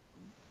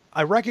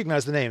 I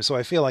recognize the name, so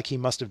I feel like he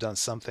must have done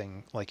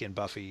something like in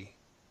Buffy.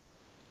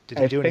 Did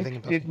he do anything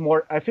in Buffy?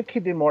 I think he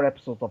did more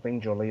episodes of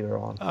Angel later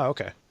on. Oh,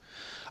 okay.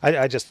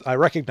 I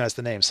recognize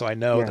the name, so I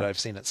know Yeah. that I've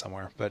seen it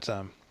somewhere. But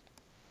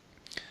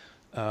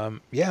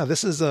yeah,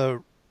 this is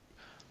a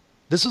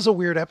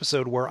weird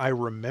episode where I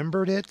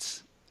remembered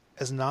it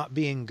as not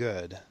being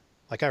good.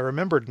 Like I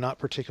remembered not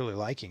particularly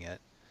liking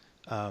it,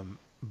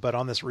 but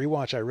on this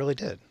rewatch, I really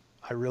did.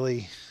 I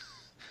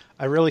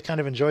really kind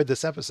of enjoyed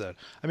this episode.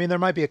 I mean, there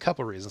might be a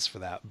couple reasons for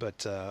that,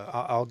 but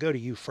I'll go to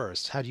you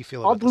first. How do you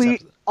feel about this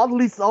episode?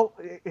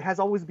 Oddly, it has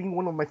always been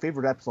one of my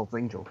favorite episodes of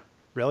Angel.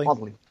 Really?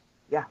 Oddly,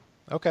 yeah.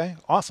 Okay,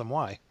 awesome.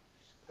 Why?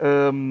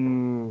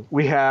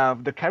 We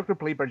have the character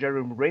played by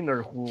Jeremy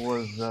Renner, who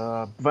was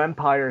a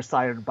vampire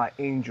sired by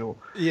Angel.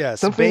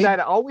 Yes. Something that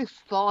I always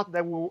thought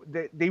that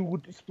they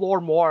would explore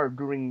more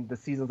during the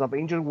seasons of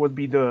Angel would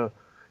be the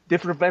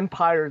different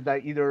vampires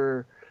that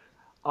either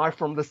are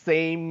from the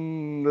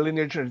same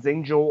lineage as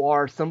Angel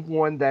or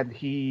someone that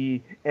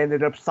he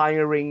ended up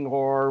siring,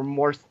 or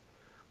more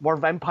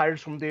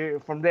vampires from their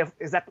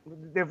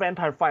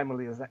vampire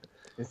family,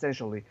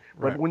 essentially.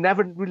 But Right. we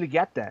never really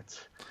get that.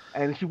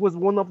 And he was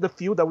one of the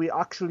few that we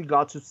actually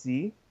got to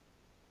see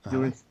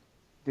during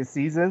this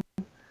season.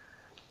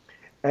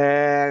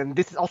 And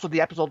this is also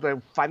the episode that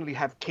we finally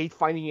have Kate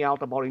finding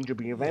out about Angel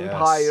being a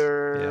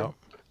vampire. Yes. Yep.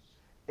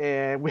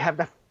 And we have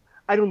that,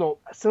 I don't know,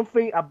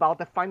 something about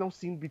the final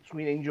scene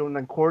between Angel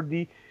and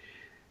Cordy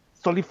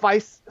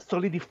solidifies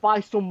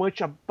so much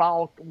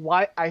about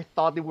why I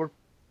thought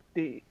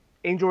the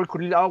Angel and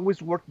Cordy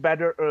always worked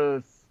better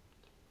as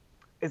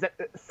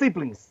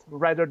siblings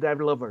rather than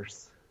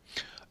lovers.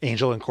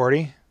 Angel and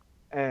Cordy?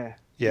 Yeah.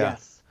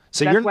 Yes.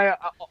 So that's why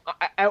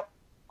I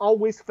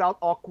always felt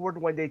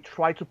awkward when they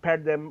tried to pair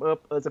them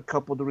up as a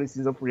couple during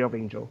season 3 of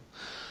Angel.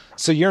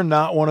 So you're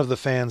not one of the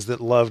fans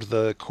that loved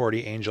the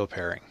Cordy Angel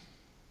pairing?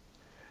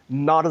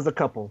 Not as a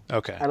couple.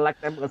 Okay. I like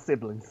them as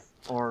siblings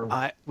or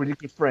really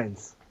good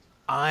friends.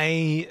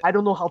 I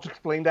don't know how to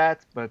explain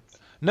that, but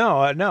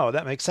no,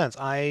 that makes sense.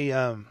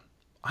 I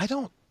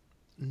don't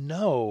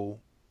know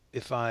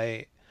if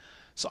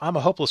so I'm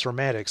a hopeless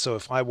romantic, so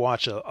if I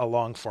watch a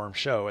long form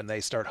show and they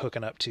start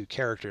hooking up two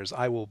characters,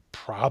 I will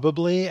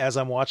probably, as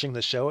I'm watching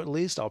the show at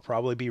least, I'll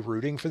probably be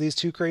rooting for these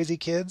two crazy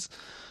kids.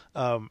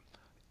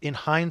 In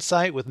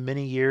hindsight, with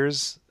many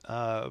years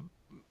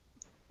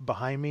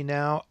behind me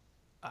now,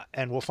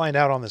 and we'll find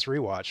out on this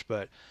rewatch,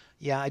 but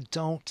yeah, I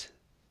don't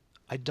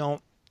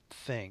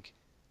think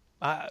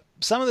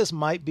some of this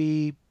might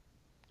be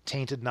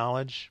tainted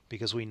knowledge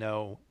because we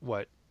know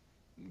what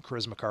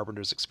Charisma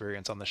Carpenter's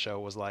experience on the show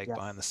was like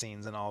behind the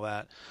scenes and all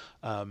that.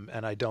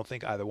 And I don't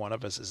think either one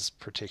of us is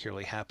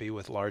particularly happy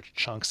with large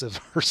chunks of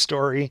her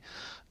story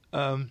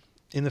in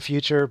the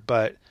future.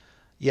 But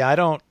yeah, I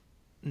don't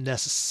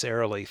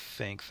necessarily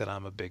think that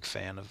I'm a big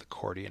fan of the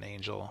Cordy and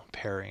Angel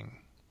pairing.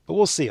 But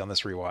we'll see on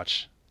this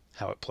rewatch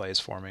how it plays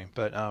for me.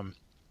 But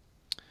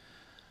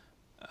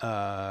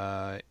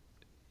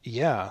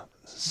yeah,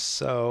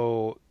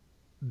 so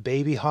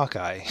Baby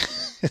Hawkeye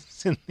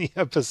is in the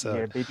episode.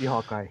 Yeah, Baby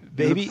Hawkeye.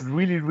 He looks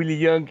really, really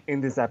young in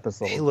this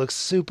episode. He looks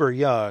super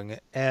young,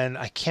 and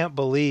I can't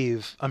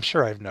believe, I'm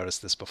sure I've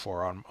noticed this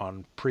before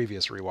on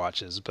previous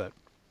rewatches, but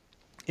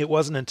it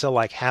wasn't until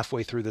like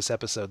halfway through this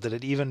episode that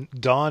it even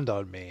dawned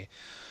on me.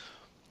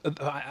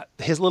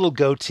 His little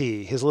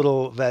goatee, his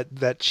little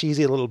that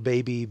cheesy little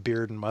baby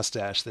beard and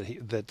mustache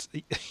that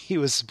he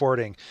was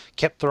sporting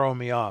kept throwing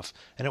me off.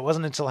 And it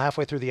wasn't until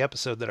halfway through the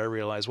episode that I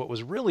realized what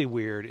was really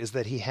weird is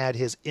that he had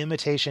his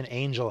imitation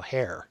Angel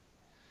hair.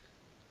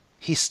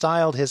 He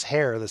styled his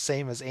hair the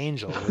same as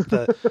Angel with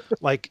the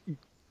like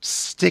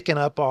sticking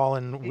up all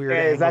in weird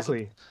angles.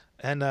 Exactly.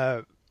 And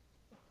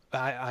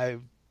I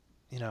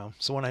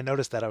so when I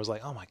noticed that, I was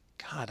like, oh my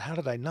God, how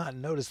did I not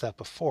notice that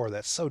before?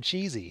 That's so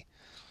cheesy.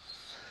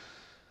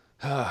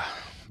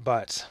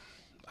 But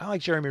I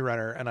like Jeremy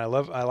Renner, and I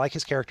like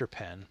his character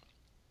Penn.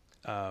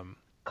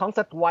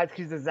 Concept-wise,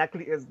 he's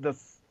exactly as the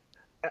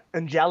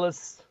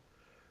Angelus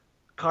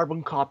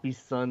carbon copy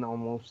son,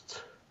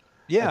 almost.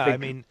 Yeah, I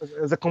mean,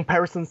 as a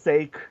comparison's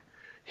sake,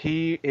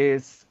 he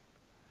is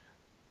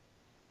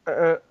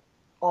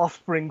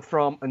offspring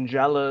from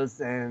Angelus,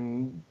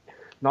 and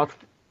not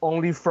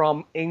only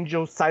from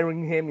Angel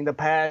siring him in the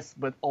past,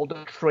 but all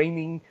the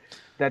training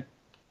that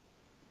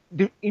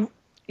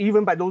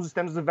even by those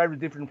standards are very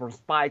different from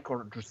Spike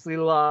or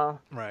Drusilla.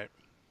 Right.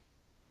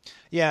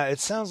 Yeah, it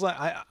sounds like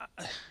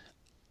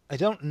I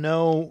don't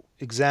know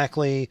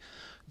exactly.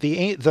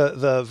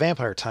 The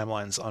vampire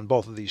timelines on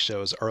both of these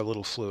shows are a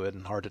little fluid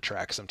and hard to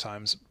track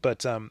sometimes,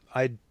 but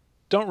I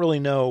don't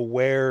really know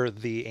where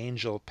the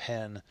Angel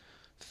Penn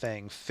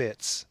thing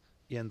fits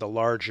in the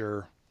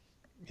larger,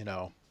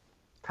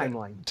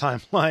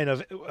 timeline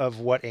of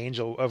what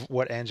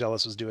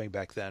Angelus was doing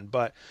back then.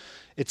 But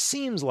it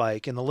seems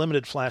like in the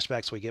limited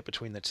flashbacks we get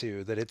between the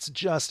two that it's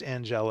just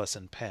Angelus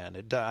and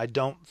Penn. I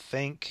don't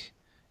think,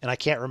 and I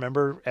can't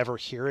remember ever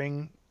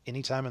hearing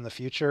anytime in the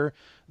future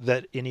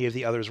that any of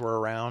the others were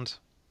around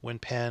when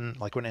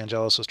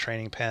Angelus was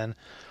training Penn.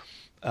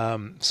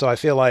 So I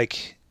feel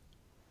like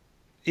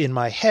in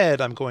my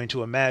head, I'm going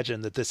to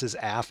imagine that this is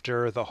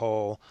after the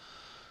whole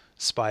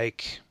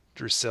Spike,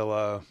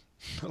 Drusilla,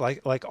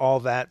 like all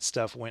that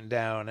stuff went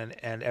down,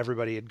 and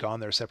everybody had gone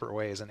their separate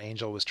ways, and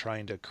Angel was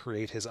trying to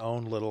create his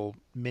own little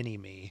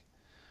mini-me,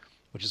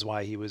 which is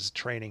why he was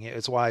training it.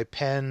 It's why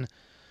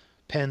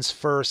Penn's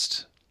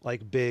first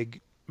like big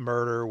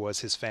murder was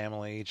his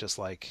family, just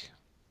like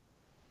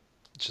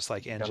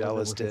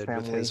Angelus did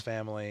with his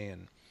family,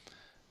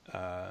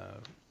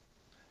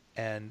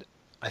 and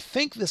I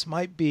think this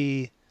might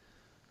be,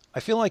 I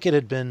feel like it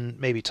had been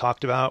maybe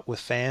talked about with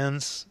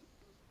fans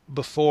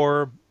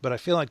before, but I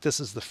feel like this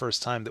is the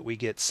first time that we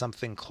get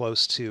something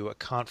close to a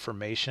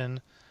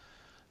confirmation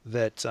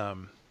that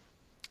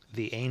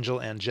the Angel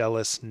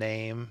Angelus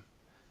name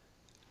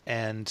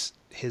and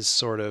his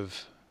sort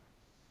of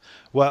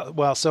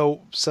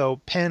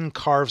so Penn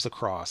carves the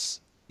cross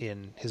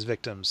in his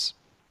victim's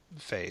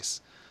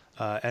face,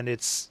 and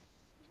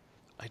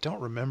I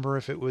don't remember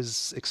if it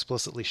was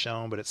explicitly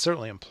shown, but it's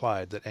certainly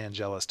implied that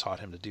Angelus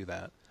taught him to do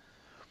that.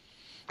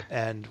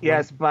 And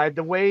yes, by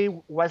the way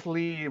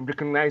Wesley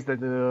recognized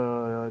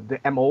the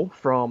MO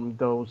from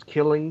those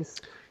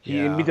killings, he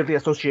immediately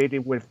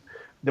associated with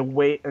the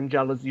way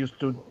Angelus used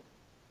to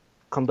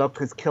conduct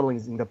his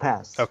killings in the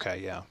past.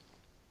 Okay, yeah.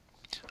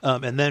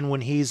 And then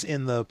when he's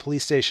in the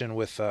police station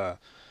with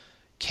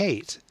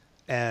Kate,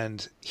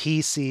 and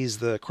he sees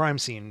the crime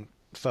scene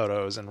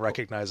photos and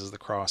recognizes the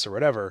cross or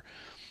whatever,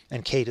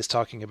 and Kate is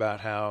talking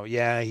about how,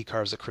 he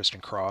carves a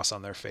Christian cross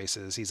on their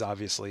faces. He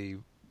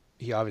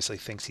obviously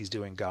thinks he's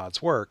doing God's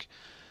work.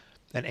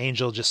 And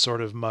Angel just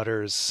sort of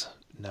mutters,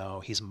 no,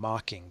 he's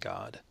mocking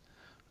God.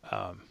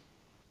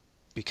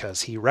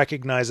 Because he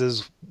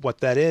recognizes what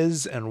that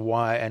is and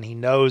why, and he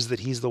knows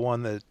that he's the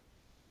one that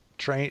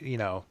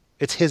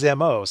it's his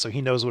MO, so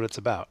he knows what it's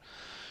about.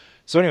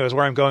 So anyways,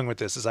 where I'm going with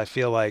this is I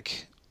feel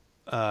like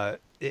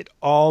it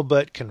all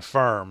but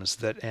confirms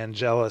that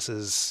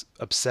Angelus's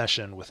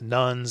obsession with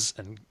nuns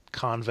and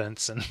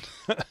convents and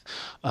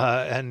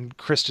and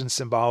Christian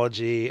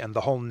symbology and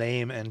the whole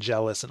name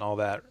Angelus and all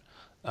that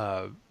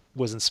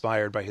was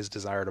inspired by his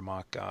desire to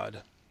mock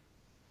God.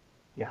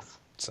 Yes.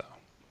 So.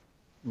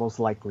 Most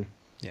likely.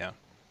 Yeah.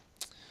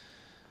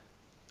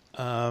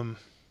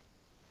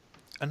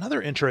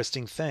 Another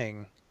interesting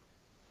thing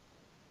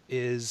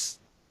is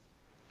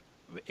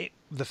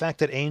the fact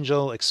that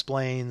Angel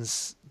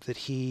explains that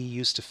he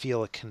used to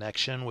feel a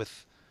connection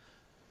with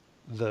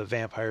the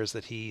vampires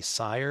that he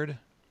sired.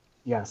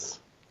 Yes.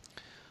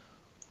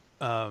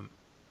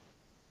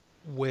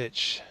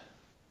 Which,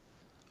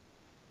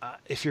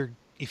 if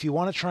you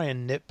want to try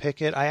and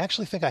nitpick it, I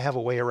actually think I have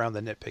a way around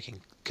the nitpicking,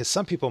 because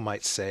some people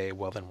might say,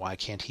 well, then why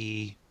can't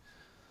he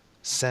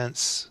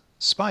sense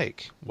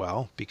Spike?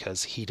 Well,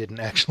 because he didn't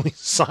actually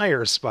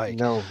sire Spike.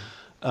 No.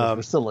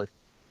 Drusilla.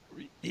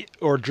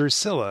 Or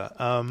Drusilla.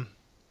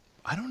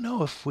 I don't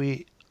know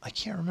I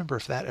can't remember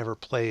if that ever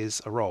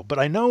plays a role, but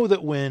I know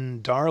that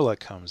when Darla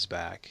comes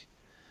back,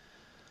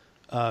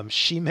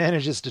 she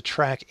manages to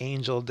track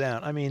Angel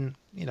down. I mean,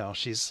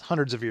 she's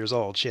hundreds of years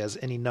old. She has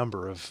any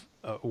number of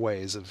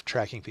ways of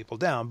tracking people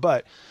down,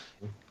 but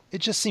it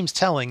just seems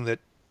telling that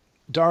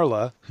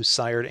Darla, who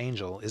sired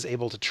Angel, is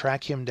able to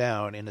track him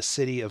down in a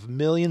city of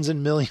millions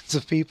and millions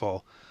of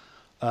people,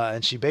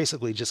 and she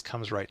basically just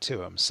comes right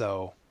to him.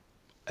 So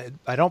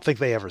I don't think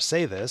they ever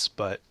say this,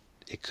 but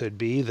it could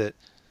be that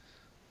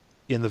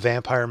in the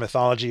vampire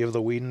mythology of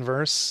the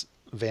Whedonverse,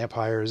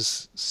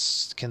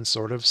 vampires can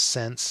sort of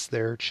sense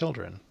their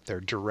children. They're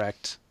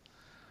direct.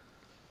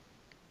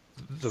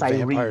 The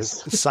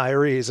vampires,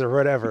 Sirees or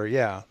whatever.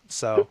 Yeah.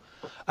 So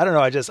I don't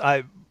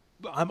know.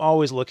 I'm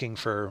always looking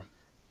for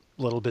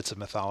little bits of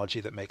mythology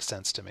that make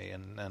sense to me,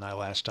 and I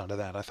latched onto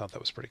that. I thought that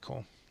was pretty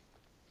cool.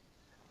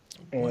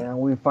 And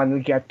we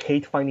finally get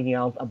Kate finding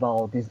out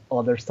about this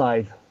other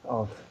side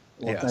of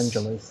Los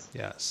Angeles.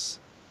 Yes.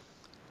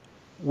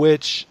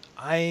 Which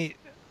I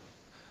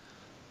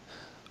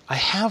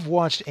have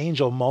watched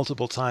Angel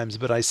multiple times,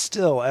 but I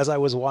still, as I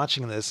was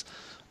watching this,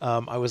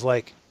 I was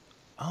like,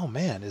 oh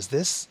man, is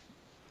this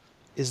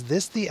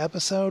the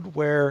episode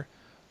where,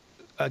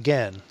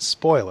 again,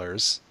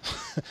 spoilers,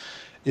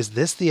 is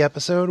this the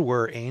episode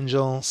where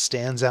Angel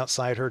stands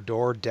outside her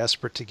door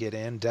desperate to get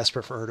in,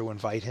 desperate for her to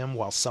invite him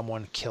while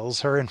someone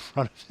kills her in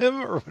front of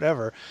him or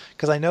whatever?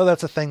 Because I know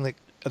that's a thing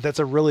that's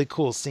a really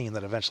cool scene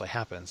that eventually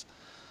happens.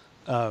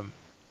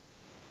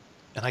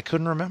 And I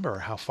couldn't remember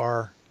how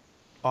far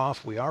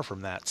off we are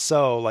from that.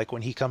 So, like,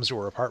 when he comes to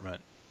her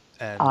apartment,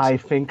 and I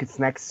think it's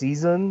next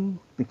season,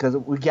 because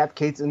we get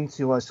Kate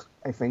into us,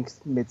 I think,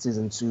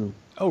 mid-season 2.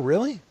 Oh,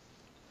 really?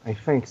 I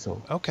think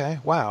so. Okay.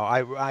 Wow.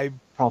 I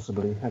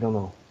possibly. I don't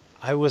know.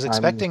 I was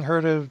expecting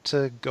her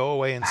to go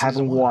away in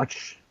season 1. I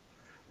haven't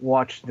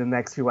watched the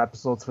next few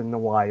episodes in a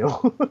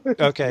while.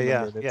 Okay.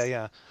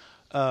 Yeah.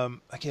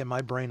 Again,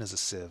 my brain is a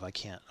sieve. I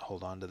can't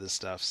hold on to this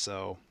stuff.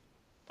 So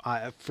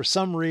for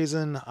some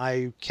reason,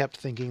 I kept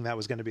thinking that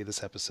was going to be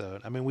this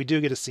episode. I mean, we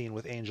do get a scene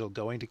with Angel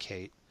going to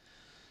Kate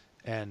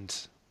and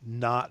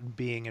not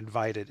being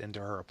invited into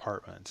her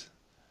apartment.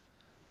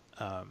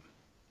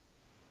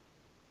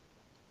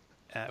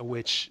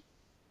 Which,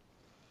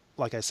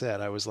 like I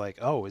said, I was like,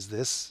 oh, is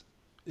this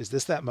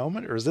that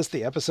moment, or is this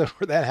the episode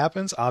where that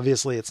happens?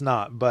 Obviously it's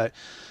not, but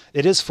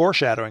it is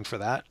foreshadowing for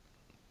that.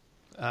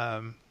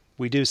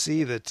 We do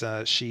see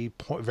that she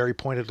very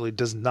pointedly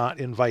does not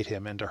invite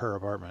him into her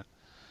apartment.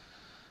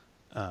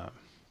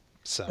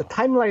 So the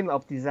timeline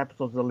of these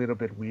episodes is a little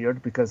bit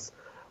weird, because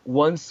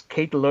once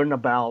Kate learned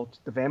about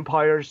the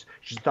vampires,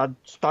 she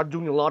start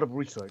doing a lot of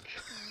research.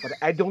 But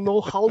I don't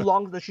know how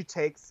long that she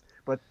takes.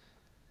 But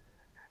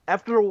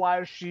after a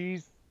while,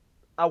 she's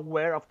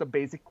aware of the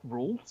basic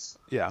rules.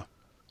 Yeah.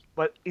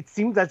 But it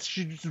seems that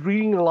she's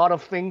reading a lot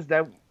of things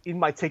that it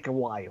might take a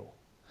while.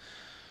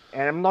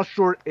 And I'm not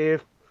sure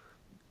if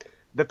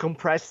the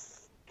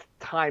compressed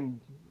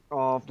time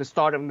of the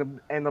start and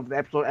the end of the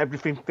episode,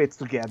 everything fits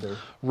together.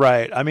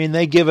 Right. I mean,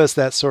 they give us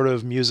that sort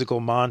of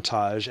musical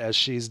montage as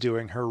she's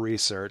doing her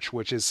research,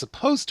 which is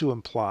supposed to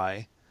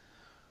imply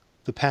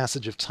the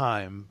passage of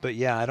time. But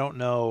yeah, I don't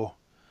know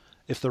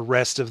if the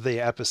rest of the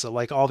episode,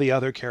 like all the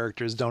other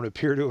characters, don't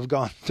appear to have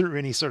gone through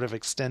any sort of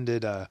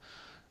extended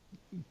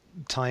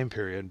time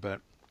period.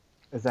 But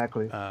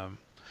exactly.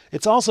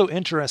 It's also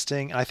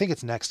interesting. I think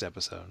it's next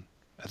episode.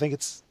 I think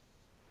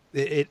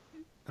it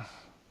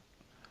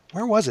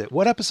where was it?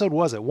 What episode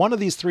was it? One of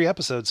these 3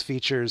 episodes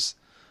features,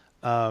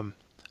 oh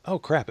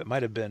crap, it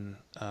might have been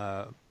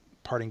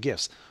Parting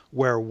Gifts,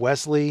 where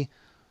Wesley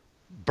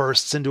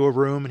bursts into a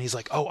room and he's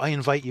like, oh, I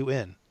invite you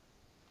in.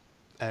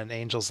 And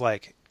Angel's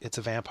like, it's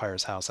a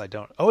vampire's house. I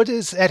don't. Oh, it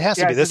is. It has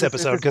to be this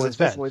episode because it's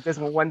Ben. This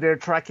one, when they're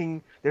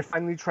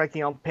finally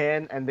tracking out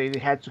Penn, and they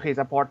head to his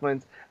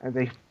apartment and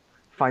they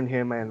find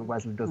him, and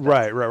Wesley does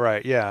that.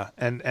 Right. Yeah.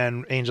 And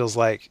Angel's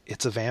like,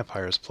 it's a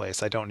vampire's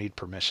place. I don't need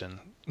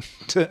permission.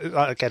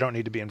 I don't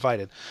need to be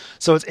invited.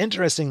 So it's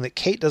interesting that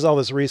Kate does all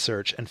this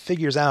research and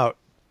figures out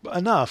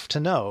enough to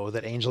know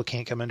that Angel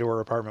can't come into her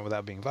apartment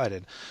without being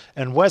invited.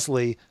 And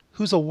Wesley,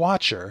 who's a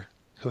watcher,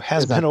 who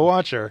has been a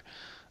watcher,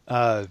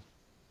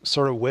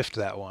 sort of whiffed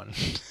that one.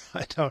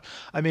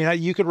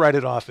 You could write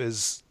it off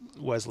as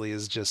Wesley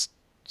is just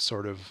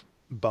sort of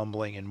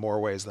bumbling in more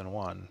ways than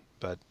one,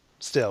 but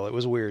still, it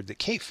was weird that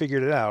Kate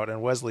figured it out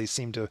and Wesley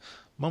seemed to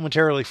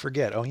momentarily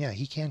forget, oh yeah,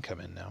 he can come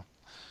in now.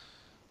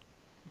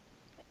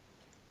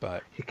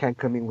 But he can't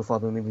come in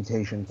without an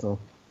invitation, so.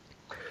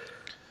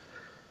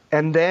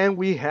 And then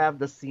we have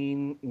the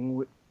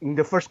scene in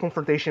the first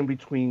confrontation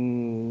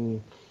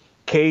between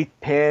Kate,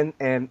 Penn,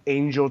 and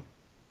Angel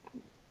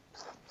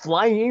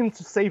flying in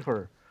to save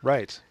her.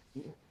 Right.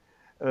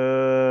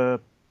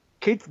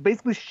 Kate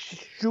basically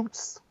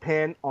shoots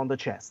Penn on the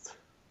chest.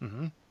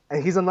 Mm-hmm.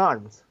 And he's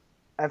unarmed.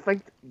 I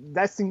think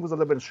that scene was a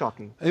little bit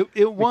shocking.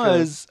 It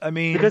was. I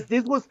mean, because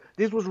this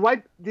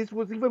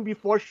was even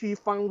before she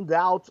found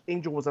out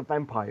Angel was a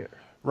vampire.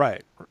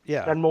 Right.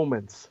 Yeah. That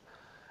moment,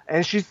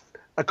 and she's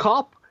a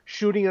cop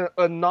shooting an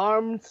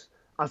unarmed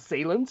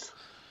assailant,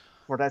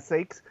 for that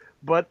sake,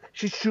 but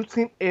she shoots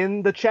him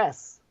in the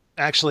chest.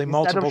 Actually,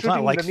 multiple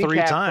times, like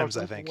 3 times,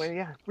 I think.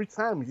 Yeah, 3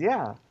 times.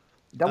 Yeah,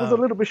 that was a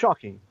little bit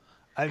shocking.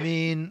 I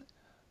mean,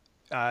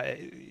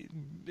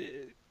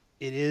 it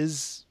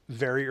is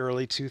very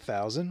early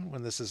 2000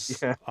 when this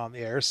is on the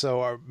air,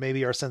 so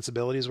maybe our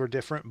sensibilities were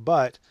different,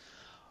 but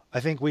I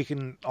think we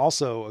can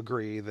also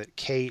agree that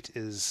Kate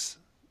is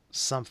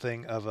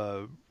something of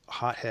a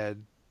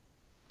hothead,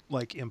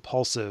 like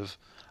impulsive.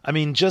 I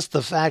mean, just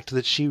the fact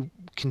that she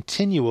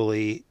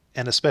continually,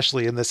 and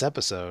especially in this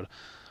episode,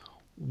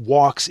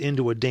 walks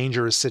into a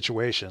dangerous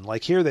situation.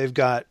 Like here they've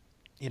got,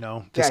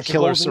 this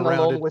killer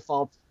surrounded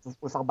without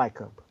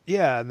backup.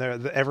 Yeah, and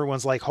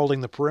everyone's like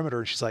holding the perimeter,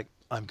 and she's like,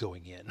 I'm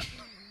going in.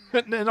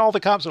 And all the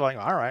cops are like,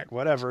 all right,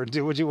 whatever,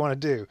 do what you want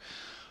to do.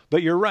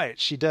 But you're right.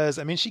 She does.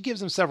 I mean, she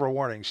gives him several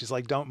warnings. She's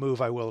like, don't move,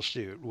 I will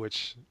shoot,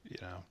 which,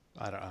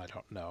 I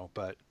don't know,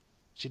 but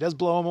she does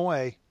blow him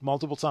away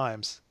multiple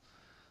times.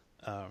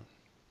 But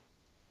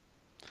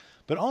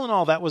all in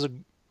all,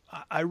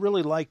 I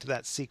really liked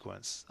that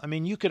sequence. I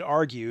mean, you could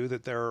argue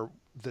that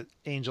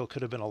Angel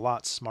could have been a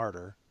lot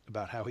smarter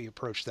about how he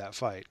approached that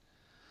fight.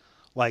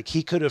 Like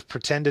he could have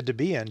pretended to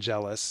be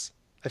Angelus.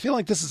 I feel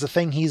like this is a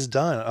thing he's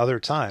done other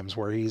times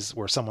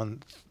where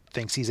someone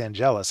thinks he's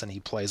Angelus and he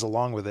plays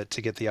along with it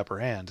to get the upper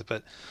hand.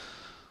 But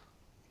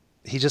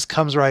he just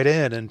comes right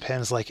in and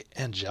Penn's like,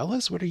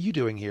 Angelus, what are you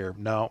doing here?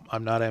 No,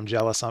 I'm not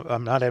Angelus.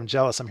 I'm not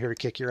Angelus. I'm here to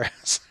kick your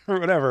ass or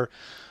whatever.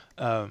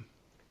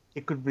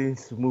 It could be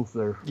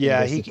smoother.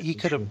 Yeah, he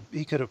could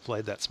have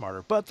played that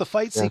smarter. But the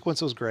fight sequence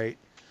was great.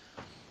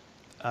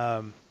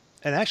 And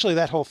actually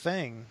that whole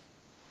thing,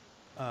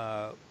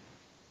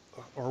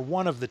 or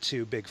one of the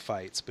 2 big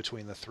fights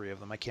between the 3 of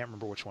them, I can't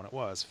remember which one it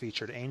was,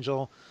 featured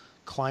Angel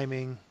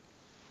climbing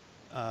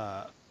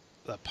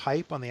the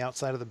pipe on the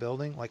outside of the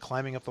building, like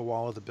climbing up the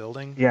wall of the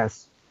building.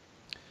 Yes.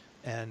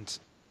 And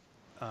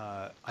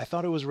I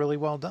thought it was really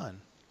well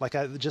done. Like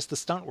just the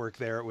stunt work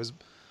there, it was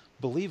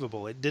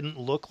believable. It didn't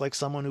look like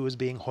someone who was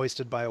being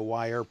hoisted by a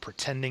wire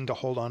pretending to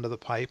hold onto the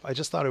pipe. I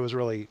just thought it was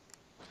really,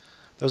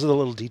 those are the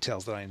little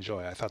details that I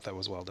enjoy. I thought that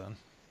was well done.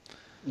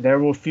 There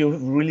will feel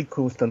really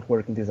cool stunt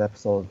work in this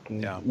episode.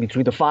 Yeah.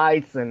 Between the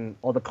fights and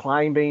all the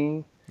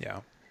climbing.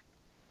 Yeah.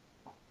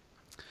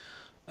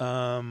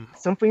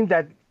 Something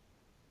that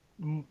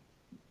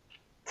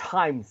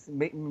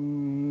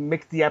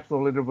makes the episode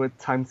a little bit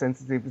time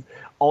sensitive.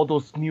 All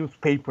those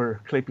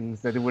newspaper clippings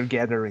that they were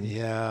gathering.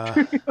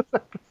 Yeah.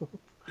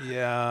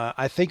 Yeah.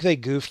 I think they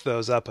goofed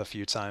those up a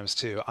few times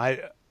too.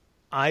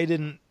 I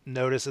didn't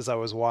notice as I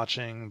was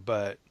watching,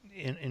 but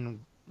in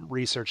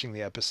researching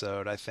the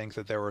episode, I think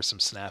that there were some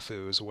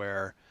snafus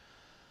where,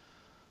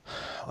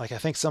 like, I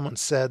think someone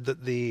said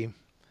that the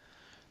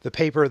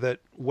paper that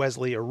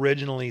Wesley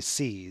originally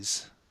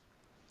sees,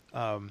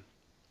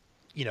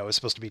 is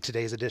supposed to be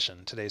today's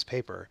edition, today's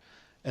paper.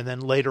 And then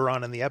later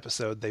on in the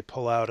episode, they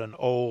pull out an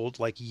old,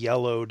 like,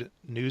 yellowed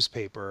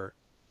newspaper,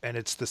 and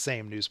it's the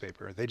same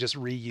newspaper. They just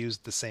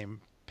reused the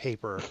same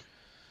paper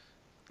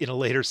in a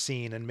later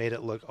scene and made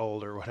it look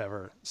old or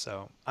whatever.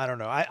 So I don't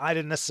know. I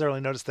didn't necessarily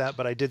notice that,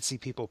 but I did see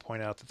people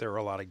point out that there were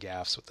a lot of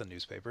gaffes with the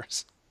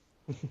newspapers.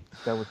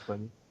 That was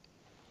funny.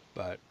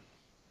 But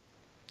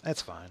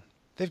that's fine.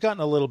 They've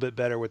gotten a little bit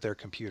better with their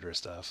computer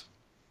stuff.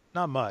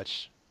 Not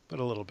much, but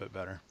a little bit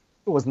better.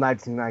 It was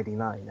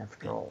 1999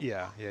 after all.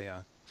 Yeah.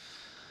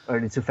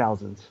 Early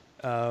 2000s.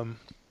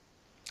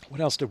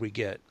 What else did we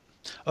get?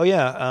 Oh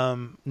yeah,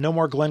 no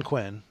more Glenn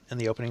Quinn in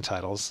the opening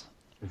titles.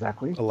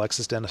 Exactly.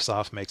 Alexis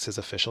Denisof makes his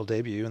official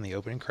debut in the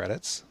opening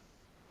credits,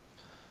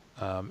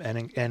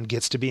 and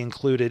gets to be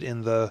included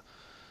in the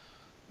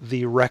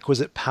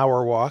requisite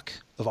power walk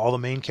of all the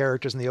main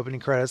characters in the opening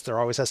credits. There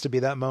always has to be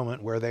that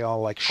moment where they all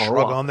like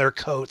shrug on their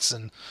coats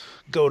and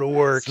go to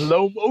work.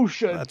 Slow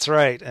motion. That's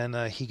right, and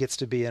he gets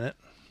to be in it,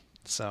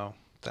 so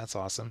that's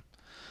awesome.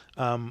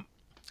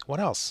 What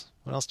else?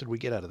 What else did we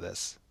get out of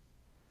this?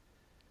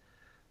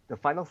 The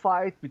final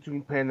fight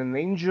between Penn and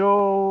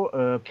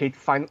Angel. Kate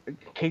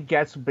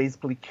gets to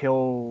basically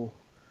kill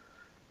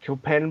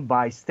Penn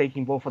by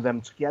staking both of them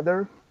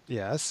together.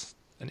 Yes,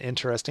 an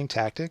interesting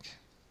tactic.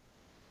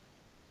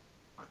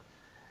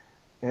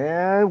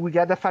 And we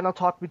get the final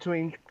talk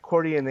between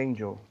Cordy and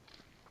Angel,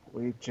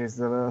 which is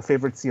a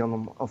favorite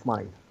scene of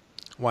mine.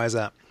 Why is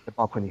that? The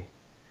balcony.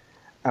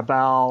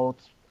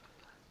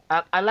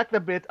 I like the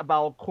bit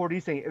about Cordy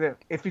saying,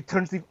 "If he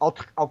turns him, I'll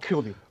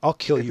kill him. I'll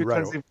kill you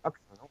right away."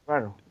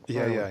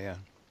 Yeah.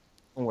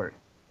 Don't worry.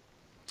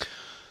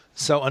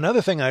 So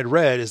another thing I'd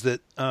read is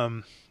that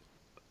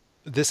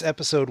this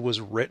episode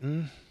was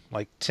written,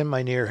 like Tim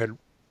Minear had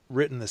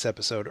written this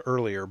episode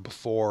earlier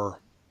before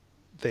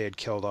they had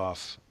killed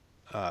off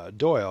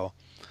Doyle.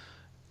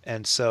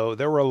 And so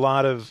there were a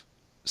lot of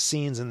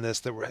scenes in this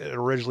that had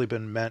originally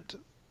been meant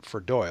for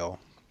Doyle,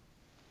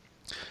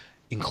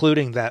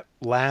 including that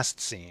last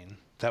scene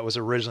that was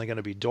originally going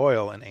to be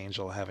Doyle and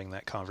Angel having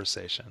that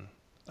conversation.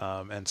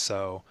 And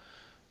so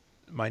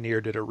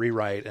Minear did a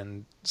rewrite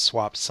and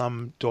swapped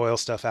some Doyle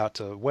stuff out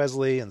to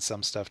Wesley and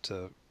some stuff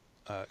to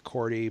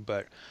Cordy,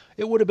 but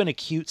it would have been a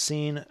cute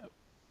scene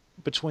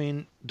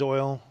between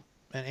Doyle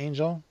and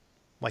Angel,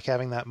 like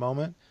having that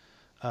moment.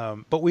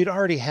 But we'd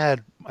already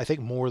had, I think,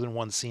 more than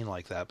one scene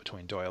like that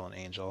between Doyle and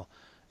Angel.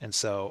 And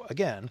so,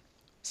 again,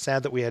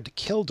 sad that we had to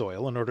kill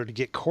Doyle in order to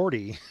get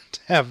Cordy to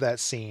have that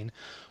scene.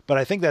 But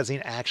I think that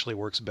scene actually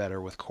works better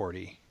with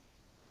Cordy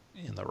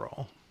in the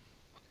role.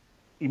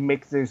 It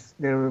makes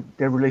their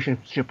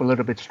relationship a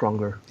little bit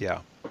stronger. Yeah,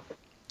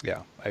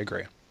 I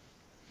agree.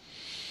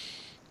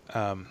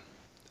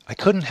 I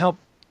couldn't help.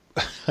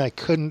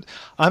 I'm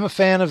a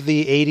fan of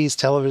the 80s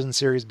television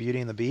series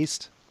Beauty and the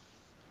Beast.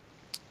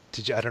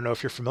 I don't know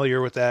if you're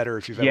familiar with that or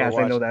if you've ever watched.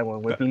 Yes, I know that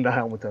one with Linda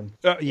Hamilton.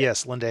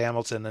 Yes, Linda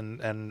Hamilton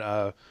and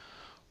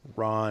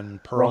Ron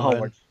Perlman. Ron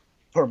Howard.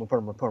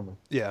 Perlman.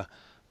 Yeah.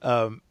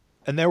 And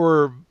there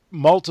were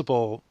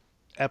multiple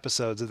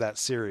episodes of that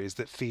series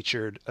that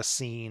featured a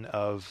scene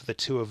of the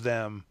two of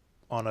them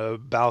on a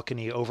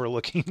balcony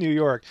overlooking New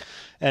York.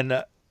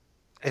 And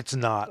it's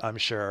not, I'm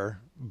sure,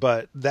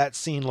 but that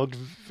scene looked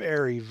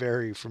very,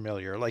 very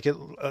familiar. Like it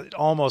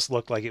almost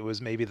looked like it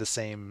was maybe the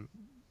same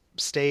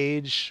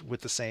stage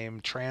with the same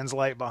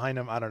translite behind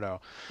him. I don't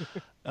know.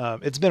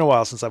 It's been a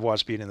while since I've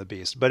watched Beauty and the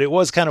Beast, but it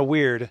was kind of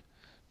weird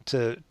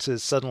to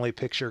suddenly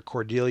picture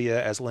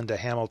Cordelia as Linda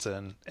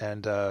Hamilton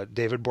and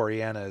David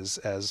Boreanaz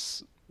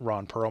as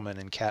Ron Perlman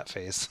in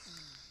Catface.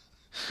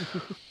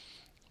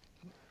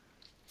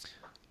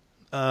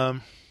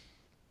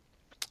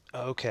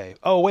 Okay.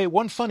 Oh, wait,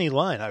 one funny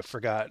line I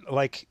forgot.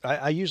 Like,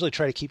 I usually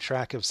try to keep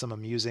track of some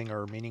amusing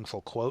or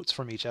meaningful quotes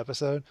from each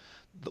episode.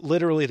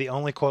 Literally, the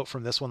only quote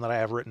from this one that I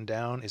have written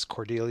down is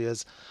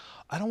Cordelia's,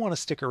 "I don't want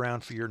to stick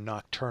around for your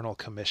nocturnal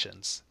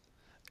commissions."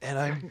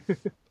 And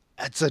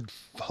it's a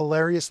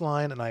hilarious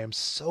line, and I am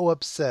so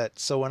upset.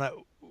 So when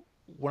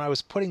I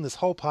was putting this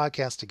whole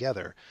podcast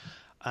together,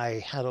 I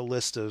had a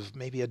list of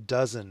maybe a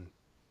dozen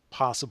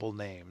possible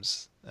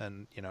names,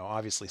 and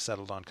obviously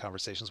settled on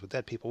Conversations with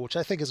Dead People, which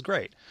I think is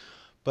great.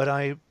 But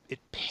it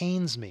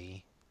pains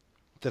me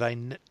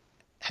that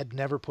had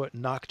never put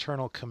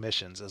Nocturnal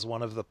Commissions as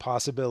one of the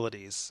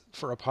possibilities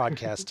for a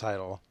podcast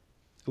title.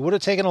 It would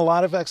have taken a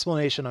lot of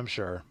explanation, I'm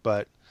sure,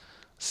 but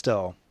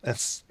still,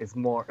 it's a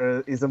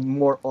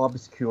more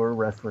obscure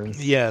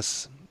reference.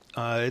 Yes,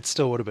 it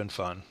still would have been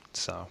fun.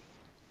 So,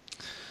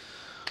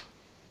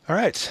 all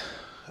right,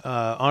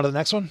 on to the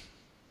next one.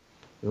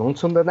 On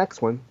to the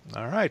next one.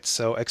 All right,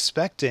 so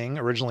Expecting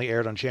originally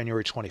aired on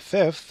January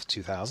 25th,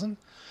 2000.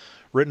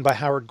 Written by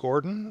Howard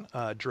Gordon,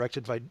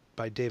 directed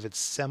by David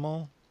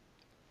Semel,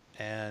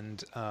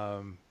 and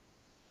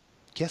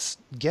guest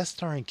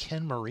starring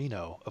Ken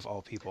Marino, of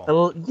all people.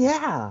 Oh,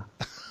 yeah.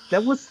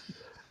 That was...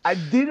 I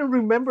didn't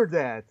remember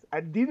that. I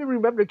didn't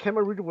remember Ken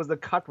Marino was the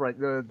Cartwright,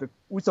 the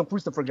Wilson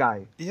Christopher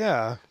guy.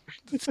 Yeah.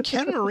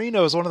 Ken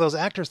Marino is one of those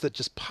actors that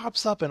just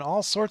pops up in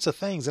all sorts of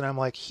things, and I'm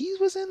like, he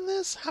was in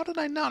this? How did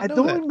I not know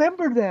that? I don't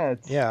remember that.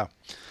 Yeah.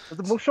 It was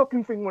the most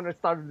shocking thing when I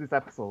started this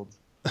episode.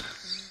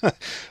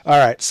 All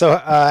right, so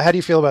how do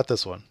you feel about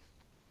this one?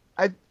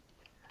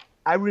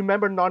 I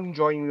remember not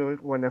enjoying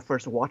it when I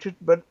first watched it,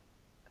 but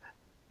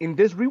in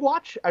this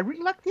rewatch, I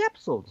really liked the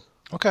episode.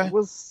 Okay.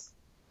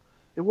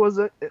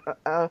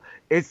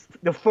 It's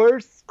the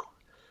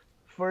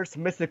first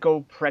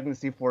mystical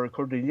pregnancy for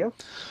Cordelia.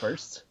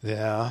 First.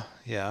 Yeah.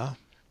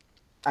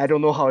 I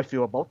don't know how I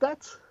feel about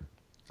that,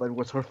 but it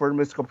was her first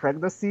mystical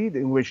pregnancy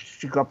in which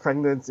she got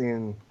pregnant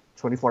in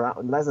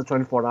less than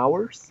 24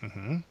 hours.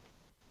 Mm-hmm.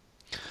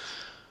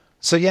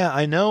 So yeah,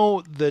 I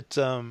know that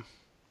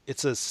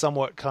it's a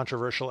somewhat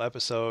controversial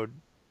episode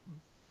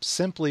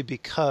simply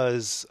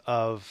because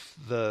of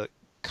the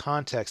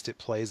context it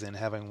plays in,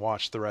 having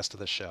watched the rest of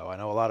the show. I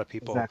know a lot of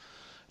people,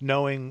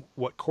 knowing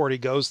what Cordy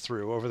goes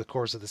through over the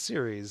course of the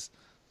series,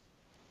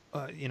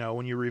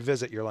 when you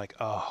revisit, you're like,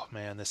 oh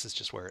man, this is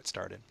just where it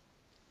started.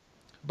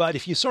 But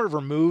if you sort of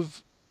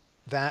remove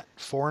that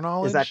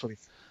foreknowledge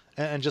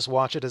and just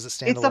watch it as a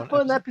standalone, it's a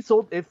fun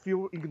episode if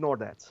you ignore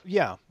that.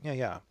 Yeah.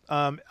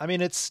 I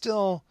mean, it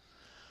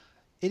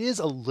is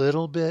a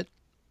little bit,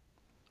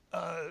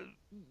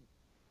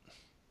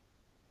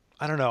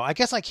 I don't know. I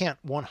guess I can't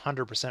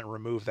 100%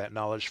 remove that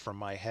knowledge from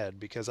my head,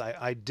 because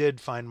I did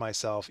find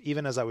myself,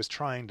 even as I was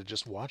trying to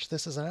just watch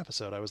this as an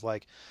episode, I was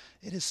like,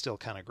 it is still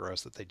kind of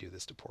gross that they do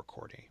this to poor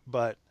Cordy.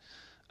 But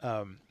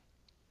I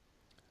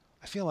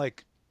feel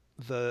like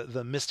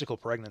the mystical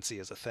pregnancy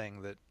is a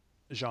thing that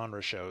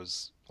genre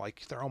shows,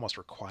 like, they're almost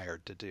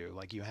required to do.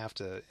 Like, you have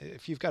to,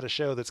 if you've got a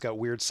show that's got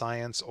weird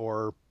science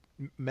or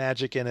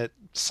magic in it,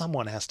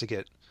 someone has to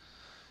get,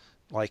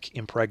 like,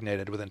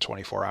 impregnated within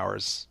 24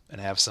 hours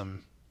and have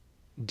some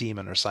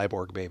demon or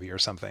cyborg baby or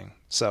something.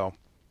 So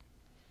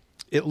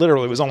it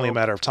literally was only a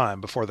matter of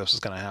time before this was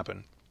going to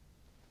happen.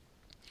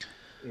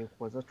 It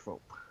was a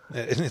trope.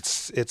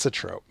 It's a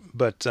trope,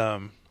 but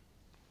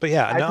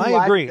yeah,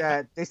 I agree.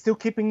 That they're still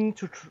keeping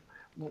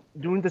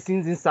doing the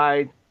scenes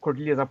inside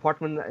Cordelia's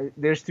apartment.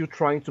 They're still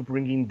trying to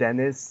bring in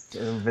Dennis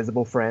and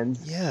Invisible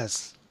Friends.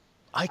 Yes,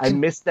 I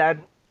miss that.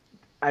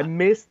 I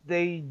miss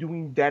they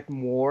doing that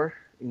more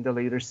in the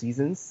later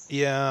seasons.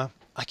 Yeah.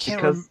 I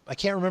can't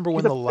remember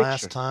when the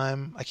last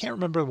time. I can't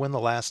remember when the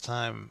last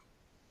time.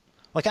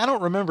 Like, I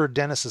don't remember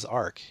Dennis's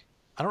arc.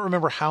 I don't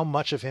remember how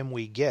much of him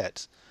we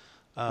get.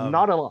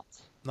 Not a lot.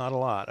 Not a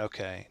lot.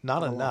 Okay,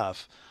 not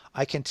enough.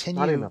 I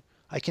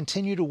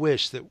continue to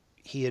wish that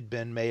he had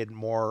been made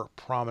more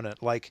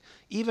prominent. Like,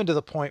 even to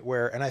the point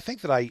where, and I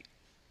think I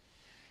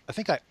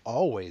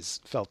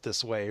always felt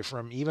this way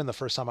from even the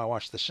first time I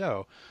watched the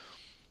show.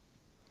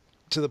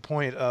 To the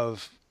point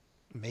of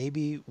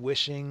maybe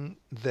wishing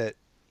that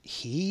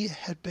he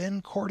had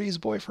been Cordy's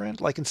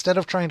boyfriend. Like, instead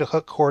of trying to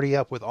hook Cordy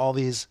up with all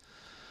these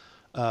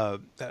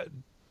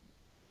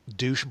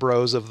douche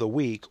bros of the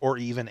week, or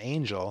even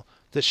Angel,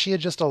 that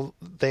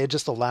they had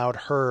just allowed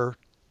her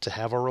to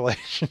have a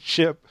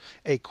relationship,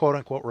 a quote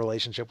unquote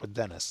relationship with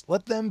Dennis.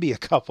 Let them be a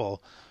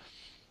couple.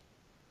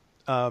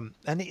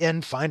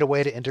 And find a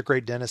way to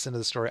integrate Dennis into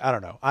the story. I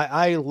don't know.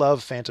 I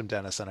love Phantom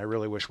Dennis, and I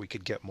really wish we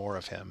could get more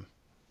of him.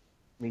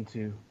 Me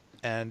too.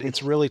 And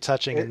it's really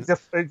touching. It's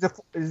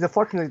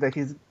unfortunate that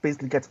he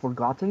basically gets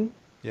forgotten.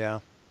 Yeah.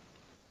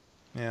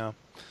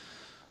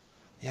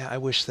 I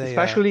wish they,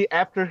 especially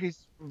after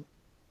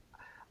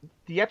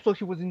the episode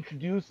he was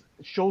introduced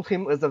shows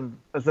him as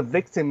a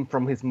victim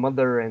from his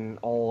mother and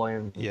all,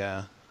 and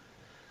yeah,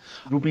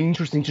 it would be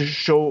interesting to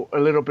show a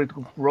little bit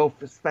of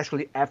growth,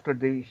 especially after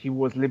he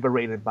was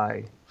liberated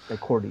by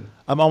Cordy.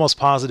 I'm almost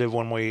positive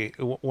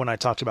when I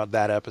talked about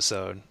that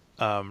episode,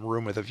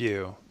 Room with a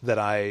View, that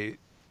I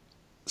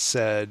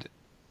said,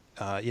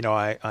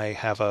 I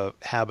have a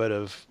habit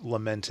of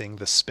lamenting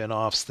the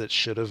spin-offs that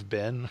should have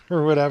been,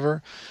 or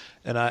whatever.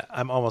 And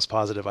I'm almost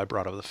positive I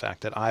brought up the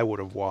fact that I would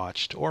have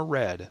watched or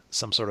read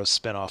some sort of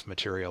spin-off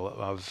material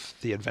of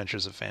The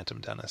Adventures of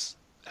Phantom Dennis.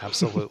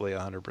 Absolutely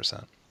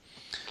 100%.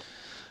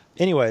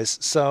 Anyways,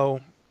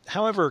 so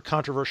however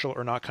controversial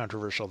or not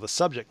controversial the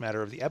subject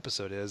matter of the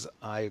episode is,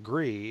 I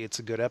agree it's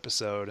a good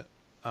episode.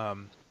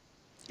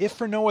 If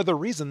for no other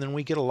reason than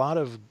we get a lot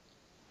of,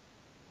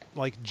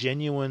 like,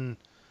 genuine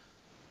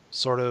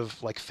sort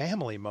of like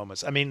family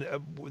moments. I mean,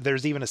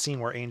 there's even a scene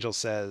where Angel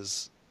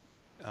says,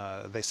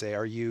 they say,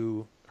 "Are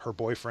you her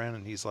boyfriend?"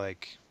 And he's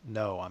like,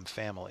 "No, I'm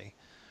family."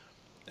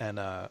 And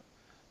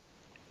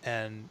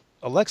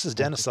Alexis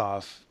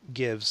Denisof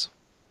gives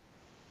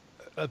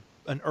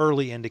an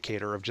early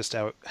indicator of just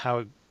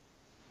how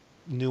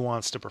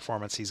nuanced a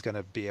performance he's going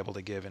to be able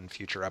to give in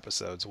future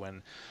episodes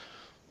when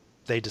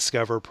they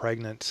discover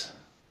pregnant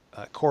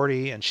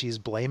Cordy, and she's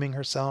blaming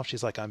herself.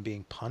 She's like, "I'm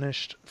being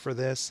punished for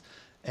this."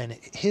 And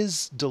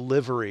his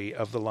delivery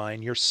of the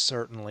line, "You're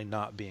certainly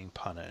not being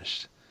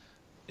punished,"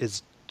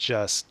 is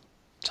just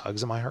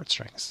tugs at my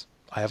heartstrings.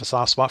 I have a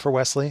soft spot for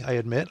Wesley, I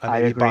admit.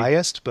 I may be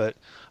biased, but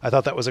I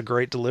thought that was a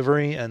great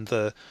delivery, and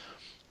the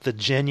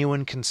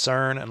genuine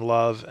concern and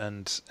love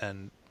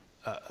and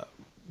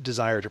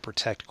desire to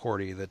protect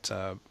Cordy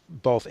that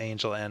both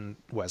Angel and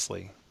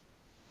Wesley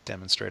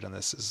demonstrate on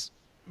this is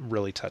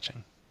really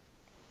touching.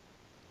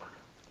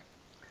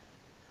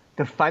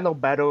 The final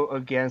battle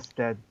against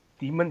that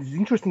demon is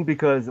interesting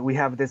because we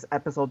have this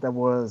episode that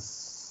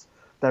was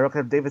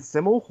directed by David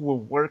Simmel, who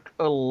worked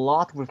a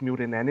lot with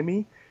Mutant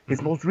Enemy.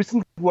 His most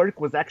recent work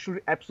was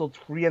actually episode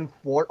 3 and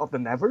 4 of The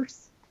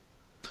Nevers.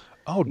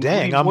 Oh,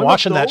 dang. I'm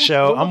watching that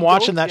show. I'm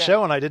watching that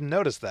show, and I didn't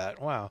notice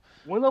that. Wow.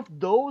 One of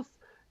those,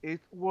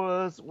 it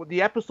was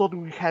the episode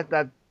we had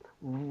that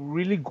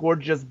really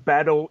gorgeous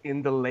battle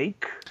in the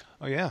lake.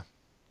 Oh, yeah.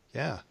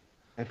 Yeah.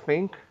 I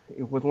think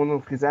it was one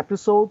of his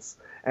episodes.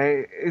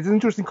 It's an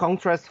interesting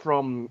contrast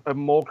from a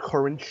more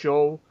current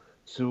show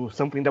to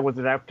something that was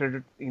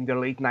adapted in the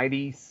late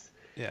 90s,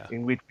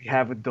 in which we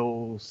have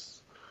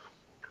those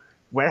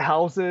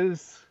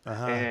warehouses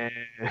and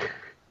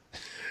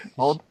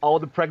all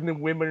the pregnant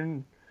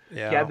women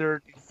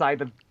gathered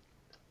inside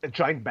a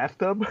giant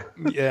bathtub.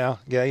 Yeah.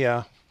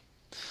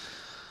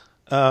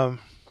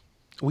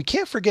 We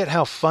can't forget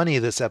how funny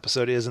this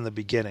episode is in the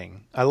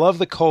beginning. I love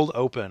the cold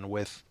open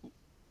with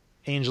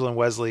Angel and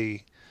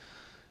Wesley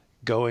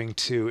going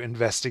to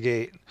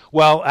investigate.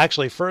 Well,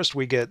 actually, first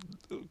we get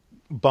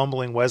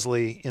bumbling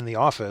Wesley in the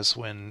office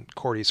when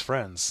Cordy's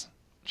friends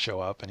show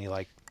up, and he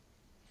like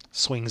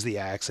swings the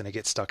axe and it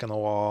gets stuck in the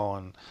wall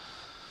and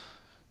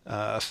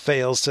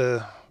fails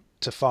to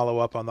follow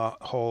up on the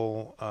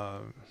whole,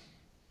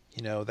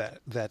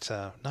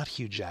 that not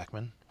Hugh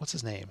Jackman. What's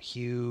his name?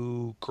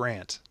 Hugh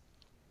Grant.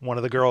 One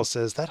of the girls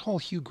says, "That whole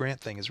Hugh Grant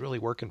thing is really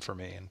working for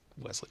me." And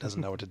Wesley doesn't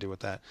know what to do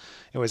with that.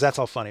 Anyways, that's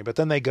all funny. But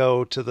then they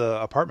go to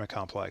the apartment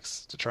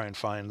complex to try and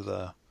find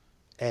the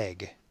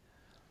egg.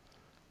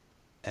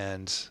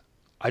 And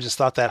I just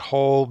thought that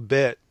whole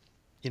bit,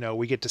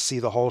 we get to see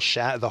the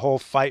whole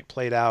fight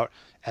played out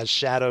as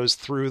shadows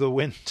through the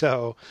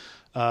window,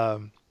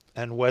 and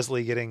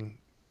Wesley getting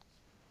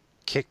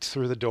kicked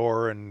through the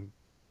door and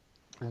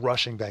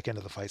rushing back into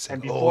the fight,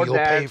 saying, "Oh, you'll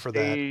pay for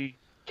that."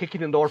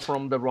 Kicking the door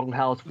from the wrong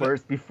house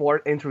first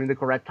before entering the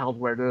correct house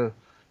where the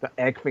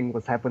egg thing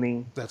was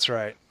happening. That's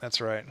right.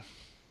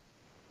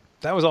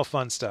 That was all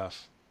fun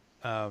stuff.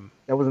 That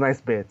was a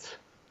nice bit.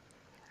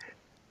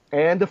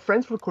 And the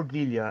friends for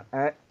Cordelia,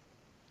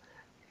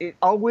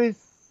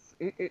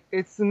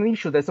 it's an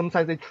issue that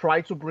sometimes they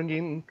try to bring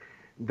in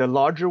the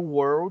larger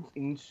world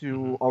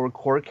into our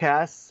core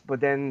cast,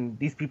 but then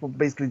these people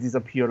basically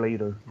disappear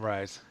later.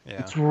 Right. Yeah.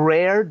 It's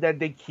rare that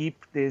they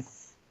keep these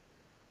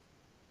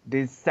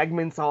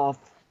segments of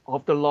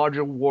the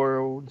larger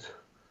world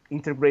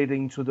integrated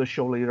into the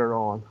show later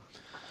on.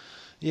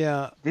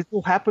 Yeah. This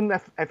will happen,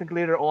 I think,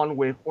 later on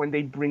when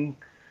they bring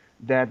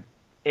that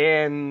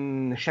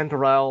Anne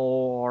Chanterelle,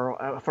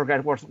 or I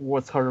forget what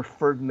was her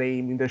third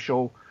name in the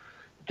show.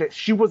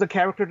 She was a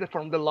character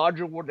from the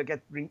larger world that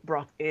gets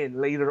brought in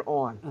later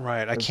on.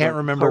 Right. I can't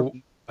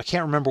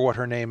remember what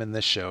her name in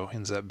this show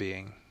ends up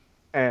being.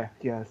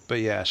 Yes. But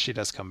yeah, she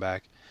does come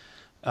back.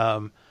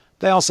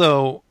 They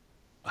also,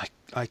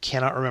 I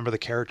cannot remember the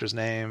character's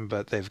name,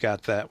 but they've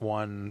got that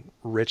one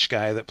rich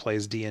guy that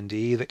plays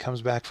D&D that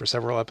comes back for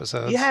several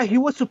episodes. Yeah, he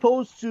was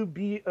supposed to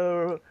be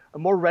a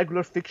more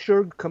regular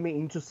fixture coming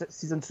into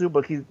season 2,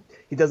 but he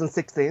doesn't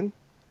stick in.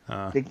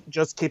 They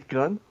just keep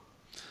Gunn.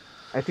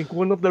 I think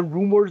one of the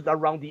rumors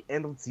around the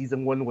end of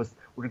season 1 was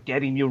we're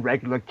getting new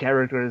regular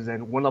characters,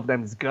 and one of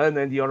them is Gunn,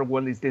 and the other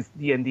one is this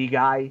D&D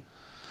guy.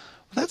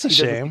 Well, that's a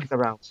shame.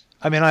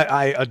 I mean,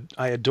 I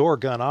adore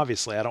Gunn.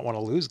 Obviously, I don't want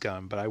to lose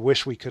Gunn, but I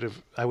wish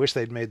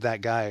they'd made that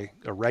guy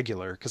a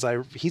regular, because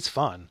he's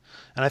fun,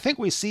 and I think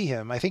we see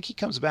him. I think he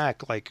comes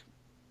back like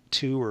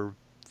 2 or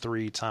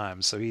 3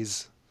 times, so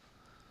he's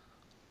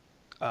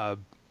a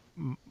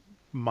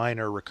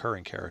minor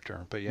recurring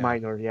character. But yeah,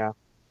 minor, yeah.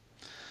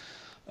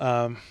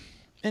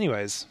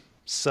 Anyways,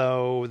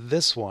 so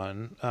this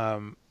one,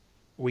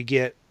 we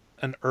get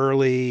an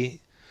early.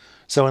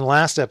 So in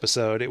last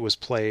episode, it was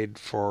played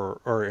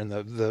for, or in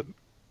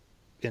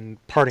in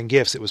Parting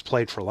Gifts, it was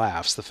played for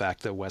laughs. The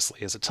fact that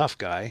Wesley is a tough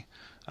guy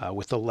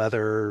with the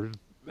leather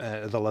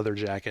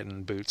jacket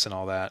and boots and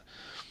all that.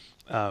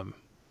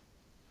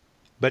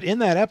 But in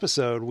that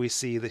episode, we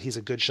see that he's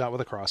a good shot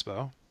with a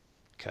crossbow,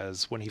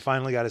 because when he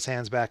finally got his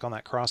hands back on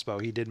that crossbow,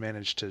 he did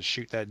manage to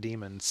shoot that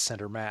demon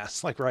center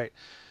mass, like right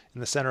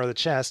in the center of the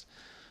chest.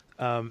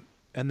 And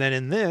then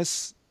in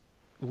this,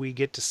 we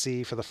get to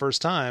see for the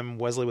first time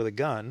Wesley with a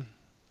gun.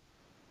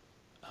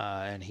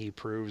 And he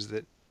proves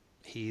that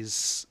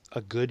he's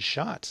a good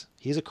shot.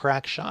 He's a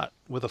crack shot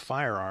with a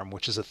firearm,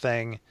 which is a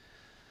thing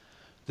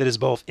that is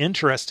both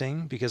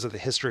interesting because of the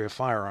history of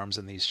firearms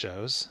in these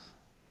shows.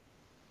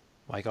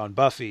 Like on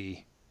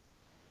Buffy,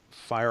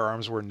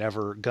 guns were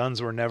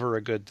never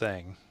a good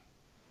thing.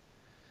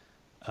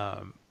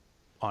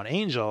 On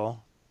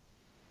Angel,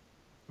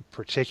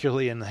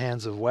 particularly in the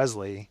hands of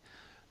Wesley,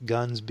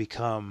 guns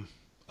become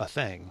a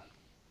thing.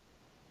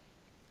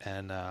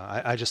 And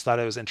I just thought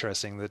it was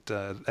interesting that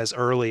as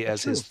early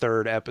as his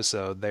third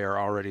episode, they are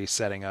already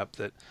setting up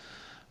that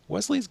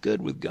Wesley's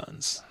good with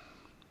guns.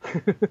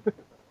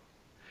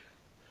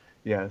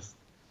 Yes.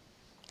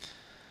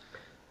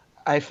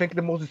 I think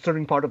the most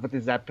disturbing part of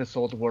this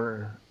episode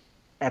were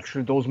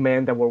actually those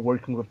men that were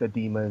working with the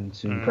demon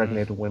to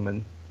impregnate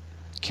women.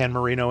 Ken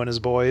Marino and his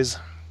boys.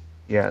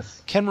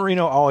 Yes. Ken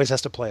Marino always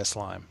has to play a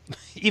slime.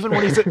 Even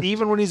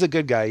when he's a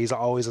good guy, he's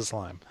always a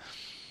slime.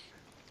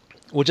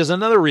 Which is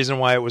another reason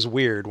why it was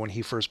weird when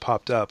he first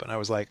popped up, and I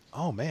was like,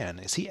 oh man,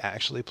 is he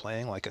actually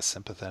playing like a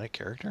sympathetic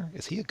character?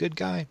 Is he a good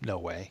guy? No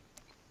way.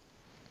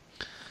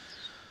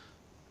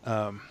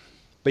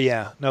 But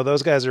yeah, no,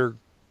 those guys are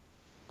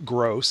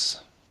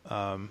gross.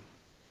 And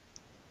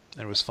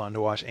it was fun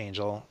to watch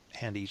Angel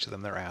hand each of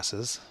them their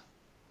asses.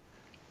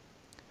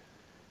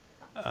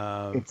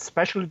 It's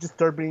especially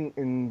disturbing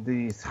in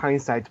the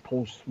hindsight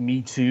post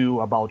Me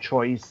Too about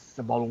choice,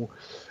 about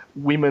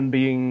women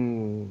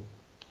being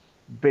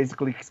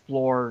basically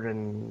explored,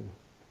 and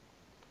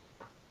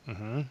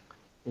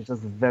it's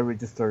just very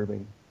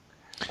disturbing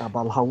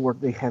about how were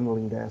they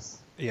handling this.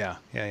 Yeah.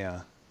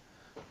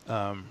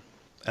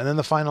 And then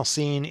the final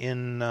scene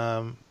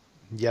in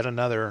yet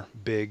another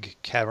big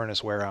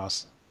cavernous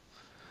warehouse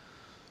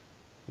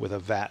with a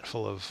vat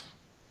full of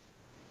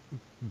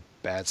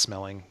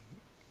bad-smelling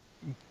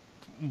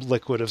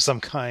liquid of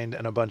some kind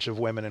and a bunch of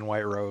women in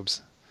white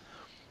robes.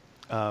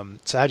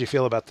 So how'd you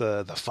feel about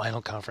the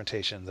final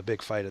confrontation, the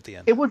big fight at the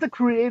end? It was a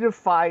creative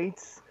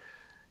fight,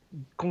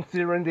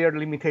 considering their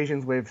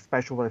limitations with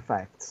special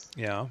effects.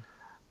 Yeah.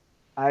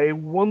 I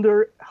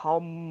wonder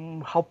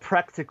how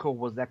practical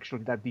was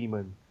actually that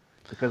demon,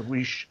 because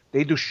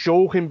they do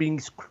show him being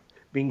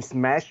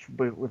smashed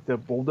with the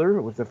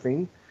boulder, with the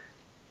thing.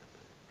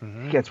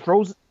 He gets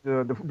frozen.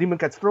 The demon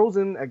gets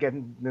frozen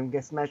again, then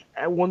gets smashed.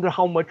 I wonder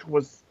how much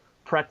was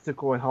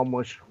practical and how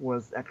much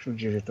was actually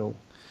digital.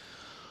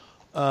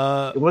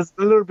 It was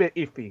a little bit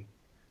iffy.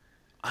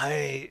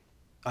 I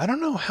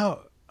don't know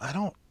how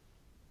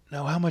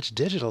much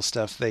digital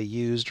stuff they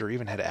used or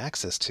even had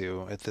access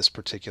to at this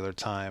particular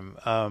time.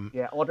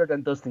 Yeah, other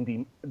than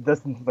dusting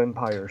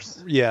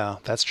vampires. Yeah,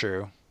 that's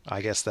true.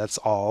 I guess that's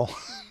all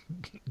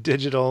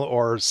digital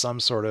or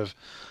some sort of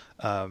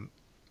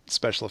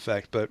special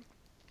effect. But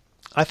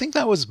I think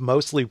that was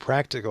mostly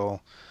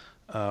practical.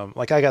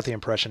 Like I got the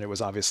impression it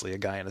was obviously a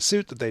guy in a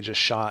suit that they just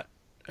shot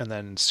and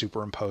then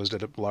superimposed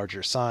at a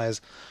larger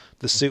size.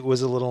 The suit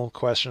was a little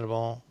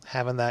questionable.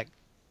 Having that,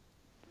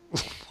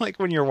 like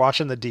when you're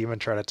watching the demon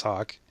try to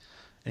talk,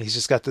 and he's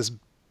just got this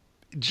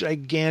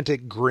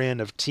gigantic grin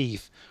of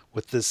teeth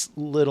with these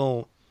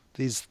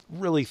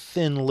really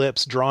thin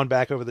lips drawn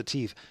back over the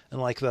teeth, and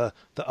like the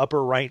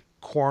upper right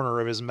corner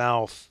of his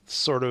mouth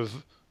sort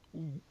of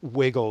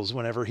wiggles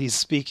whenever he's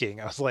speaking.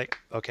 I was like,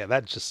 okay,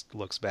 that just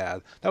looks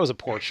bad. That was a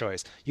poor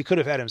choice. You could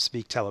have had him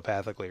speak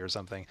telepathically or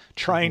something.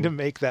 Trying to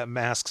make that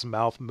mask's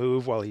mouth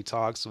move while he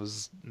talks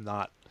was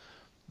not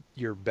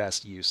your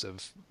best use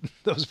of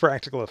those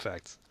practical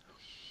effects.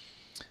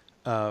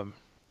 But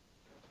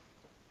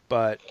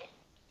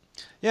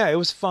yeah, it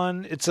was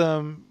fun. It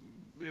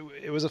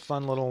was a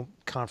fun little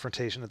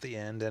confrontation at the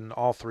end, and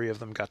all three of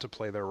them got to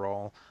play their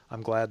role.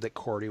 I'm glad that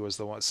Cordy was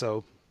the one.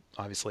 So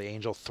obviously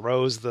Angel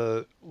throws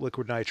the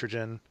liquid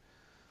nitrogen,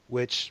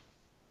 which,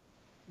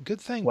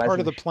 good thing, part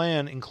of the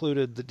plan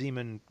included the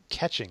demon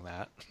catching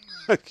that.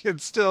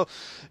 It still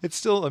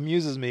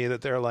amuses me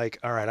that they're like,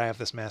 all right, I have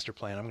this master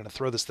plan. I'm going to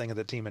throw this thing at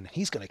the demon.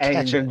 He's going to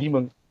catch it. And the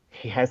demon,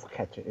 he has to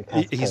catch it.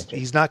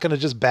 He's not going to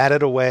just bat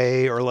it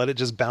away or let it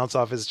just bounce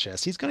off his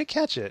chest. He's going to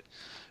catch it.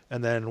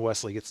 And then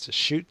Wesley gets to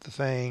shoot the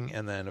thing.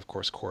 And then, of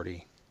course,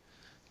 Cordy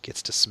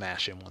gets to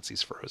smash him once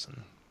he's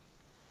frozen.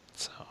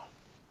 So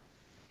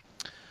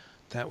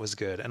that was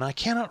good. And I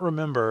cannot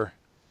remember.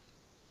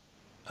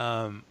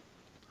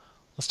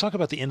 Let's talk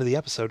about the end of the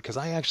episode, because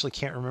I actually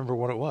can't remember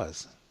what it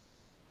was.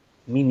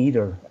 Me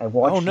neither. I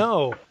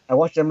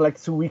watched them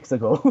like 2 weeks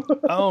ago.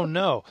 Oh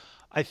no.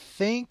 I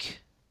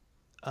think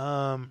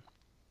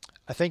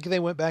they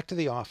went back to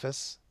the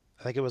office.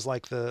 I think it was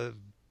like the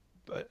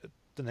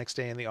next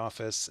day in the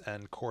office,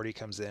 and Cordy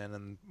comes in,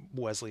 and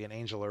Wesley and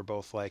Angel are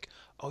both like,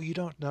 oh, you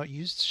don't know,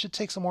 you should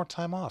take some more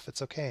time off.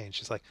 It's okay. And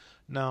she's like,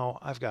 no,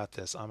 I've got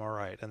this. I'm all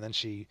right. And then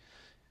she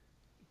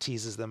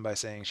teases them by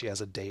saying she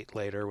has a date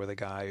later with a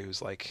guy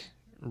who's like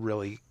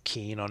really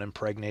keen on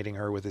impregnating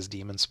her with his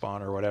demon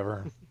spawn or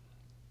whatever.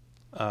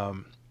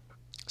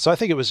 So I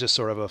think it was just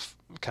sort of a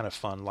kind of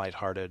fun,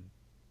 lighthearted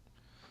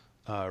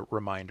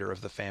reminder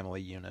of the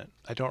family unit.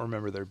 I don't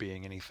remember there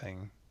being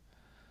anything.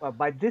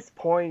 By this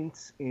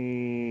point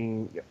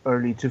in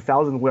early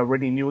 2000, we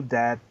already knew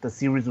that the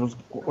series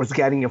was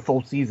getting a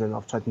full season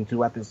of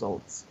 22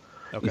 episodes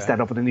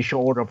instead of an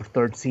initial order of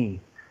 13.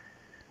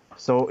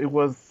 So it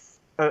was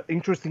an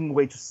interesting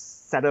way to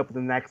set up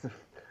the next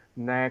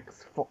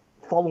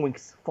following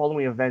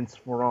events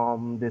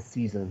from this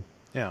season.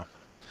 Yeah.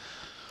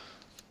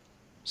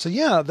 So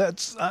yeah,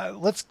 that's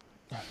let's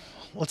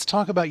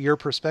talk about your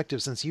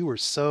perspective, since you were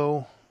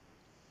so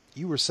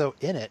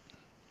in it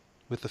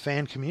with the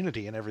fan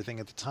community and everything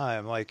at the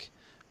time. Like,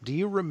 do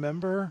you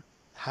remember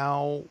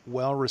how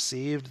well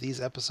received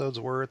these episodes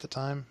were at the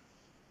time?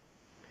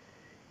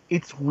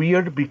 It's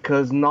weird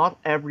because not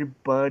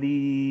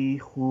everybody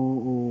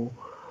who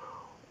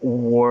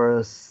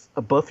was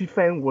a Buffy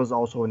fan was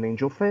also an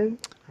Angel fan.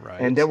 Right.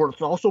 And there were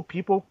also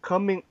people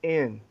coming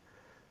in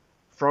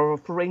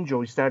for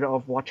Angel instead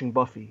of watching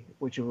Buffy,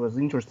 which was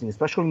interesting,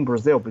 especially in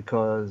Brazil,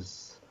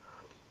 because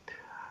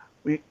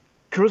we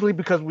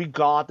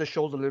got the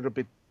shows a little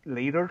bit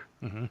later.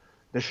 Mm-hmm.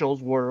 The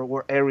shows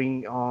were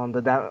airing on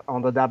the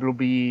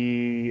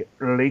WB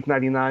late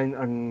 99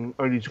 and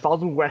early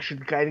 2000. We're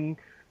actually getting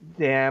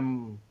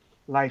them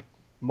like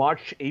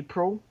March,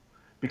 April,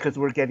 because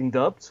we're getting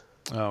dubbed.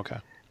 Oh, okay.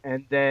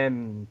 And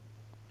then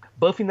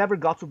Buffy never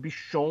got to be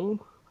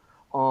shown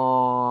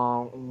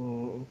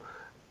on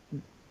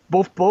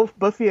both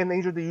Buffy and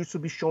Angel. They used to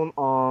be shown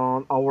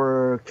on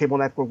our cable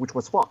network, which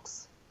was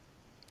Fox.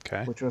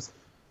 Okay. Which was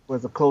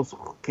a close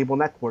cable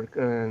network.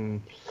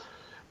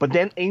 But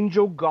then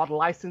Angel got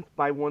licensed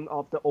by one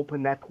of the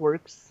open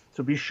networks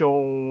to be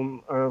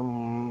shown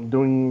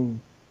during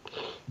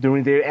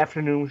their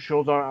afternoon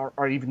shows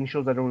or evening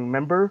shows. I don't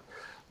remember.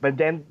 But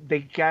then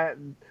the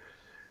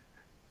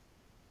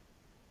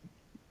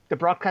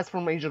broadcast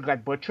from Angel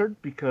got butchered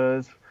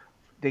because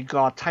they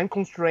got time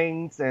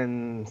constraints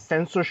and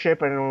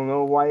censorship. I don't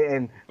know why,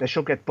 and the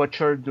show got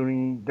butchered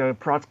during the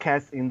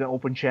broadcast in the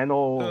open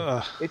channel.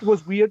 Ugh. It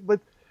was weird, but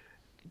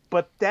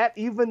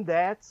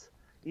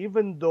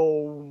even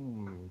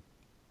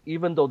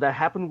though that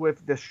happened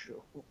with the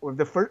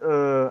first,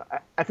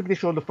 I think they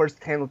showed the first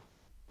 10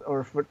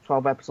 or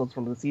 12 episodes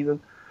from the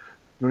season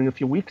during a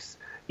few weeks.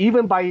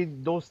 Even by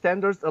those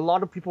standards, a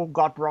lot of people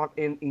got brought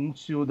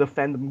into the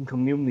fandom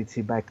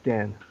community back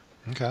then.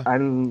 Okay.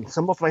 And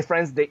some of my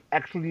friends, they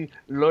actually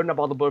learned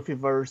about the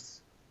Buffyverse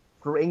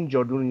through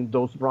Angel during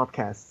those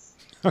broadcasts.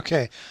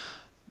 Okay,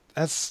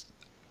 that's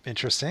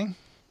interesting.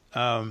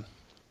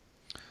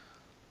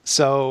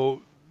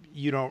 So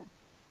you don't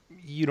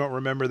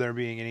remember there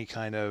being any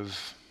kind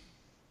of,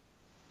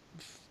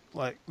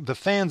 like, the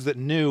fans that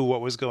knew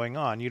what was going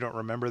on, you don't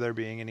remember there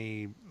being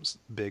any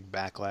big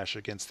backlash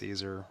against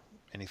these or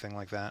anything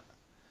like that?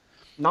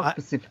 Not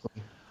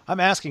specifically. I'm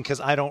asking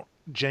because I don't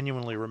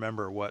genuinely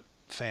remember what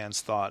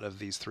fans thought of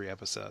these 3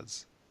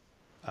 episodes.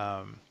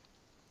 My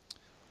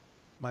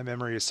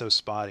memory is so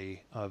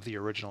spotty of the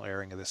original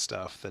airing of this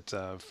stuff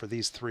that for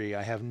these 3,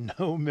 I have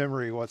no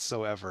memory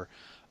whatsoever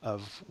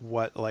of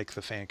what, like,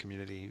 the fan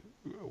community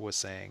was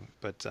saying.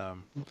 But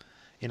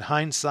in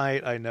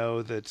hindsight, I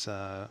know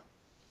that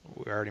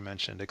we already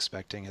mentioned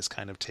Expecting has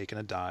kind of taken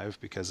a dive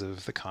because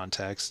of the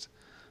context.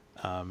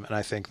 And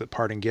I think that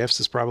Parting Gifts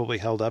is probably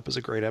held up as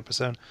a great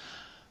episode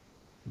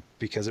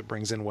because it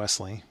brings in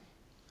Wesley.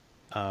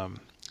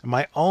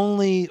 My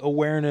only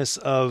awareness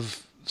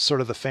of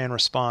sort of the fan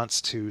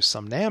response to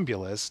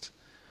Somnambulist,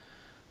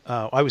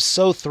 I was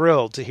so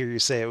thrilled to hear you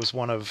say it was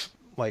one of,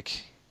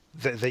 like,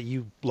 that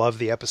you love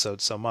the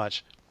episode so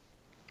much,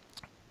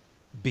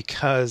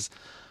 because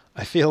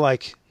I feel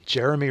like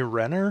Jeremy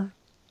Renner,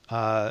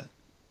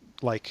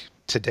 like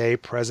today,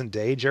 present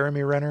day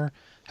Jeremy Renner,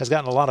 has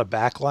gotten a lot of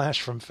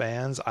backlash from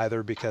fans,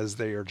 either because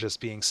they are just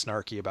being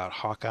snarky about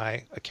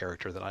Hawkeye, a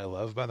character that I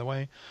love, by the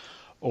way,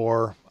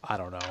 or I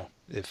don't know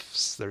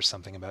if there's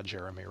something about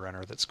Jeremy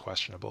Renner that's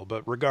questionable.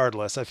 But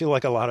regardless, I feel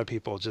like a lot of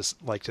people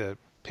just like to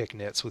pick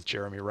nits with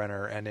Jeremy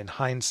Renner, and in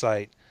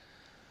hindsight,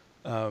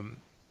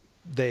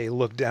 they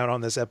look down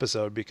on this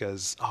episode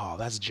because, oh,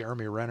 that's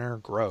Jeremy Renner,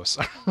 gross,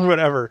 or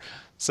whatever.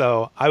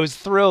 So I was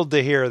thrilled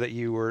to hear that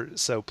you were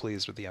so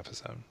pleased with the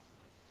episode.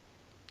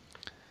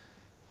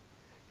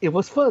 It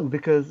was fun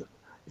because,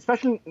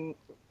 especially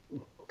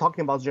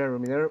talking about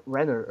Jeremy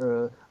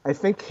Renner, I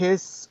think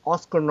his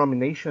Oscar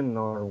nomination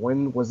or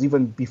win was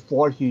even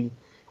before he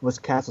was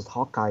cast as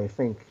Hawkeye, I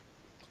think.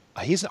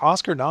 He's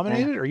Oscar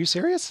nominated? Are you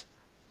serious?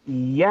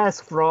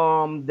 Yes,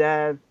 from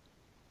that.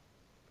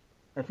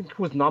 I think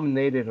he was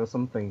nominated or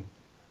something.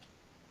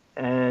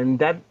 And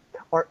that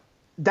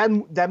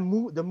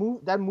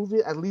movie,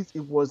 at least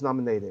it was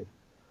nominated.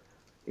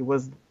 It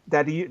was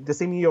that year, the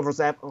same year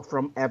was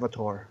from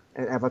Avatar,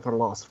 and Avatar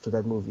lost to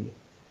that movie.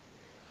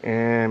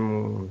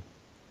 And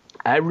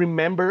I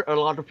remember a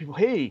lot of people,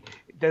 hey,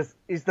 this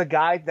is the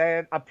guy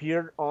that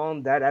appeared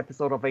on that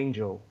episode of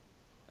Angel.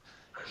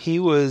 He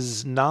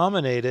was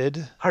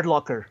nominated. Hurt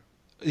Locker.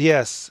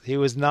 Yes, he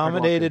was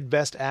nominated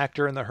Best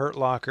Actor in The Hurt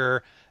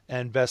Locker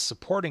and Best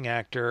Supporting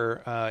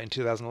Actor in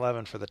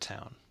 2011 for The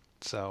Town.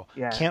 So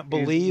Yeah, can't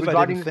believe I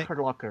regarding didn't think. Hurt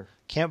Locker.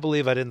 Can't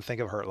believe I didn't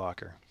think of Hurt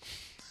Locker.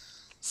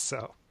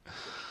 So,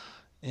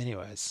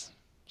 anyways,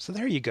 so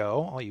there you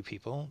go, all you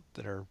people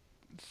that are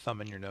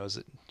thumbing your nose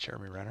at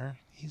Jeremy Renner.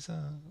 He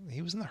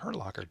was in the Hurt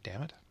Locker,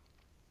 damn it.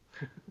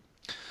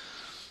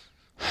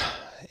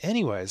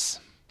 Anyways,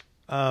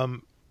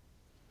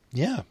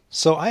 yeah.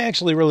 So I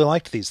actually really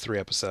liked these 3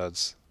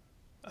 episodes.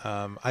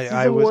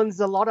 Season one's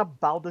a lot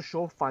about the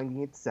show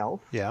finding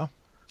itself. Yeah,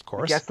 of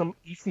course. We got some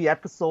iffy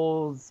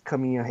episodes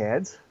coming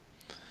ahead.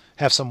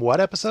 Have some what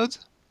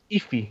episodes?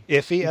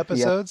 Iffy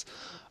episodes.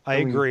 I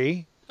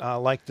agree.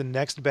 Like the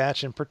next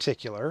batch in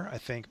particular, I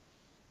think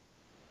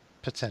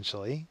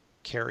potentially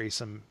carry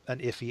an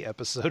iffy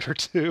episode or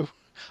 2.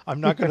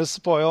 I'm not going to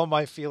spoil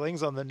my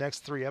feelings on the next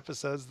 3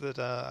 episodes that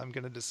I'm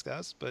going to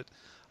discuss, but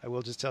I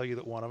will just tell you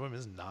that one of them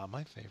is not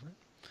my favorite.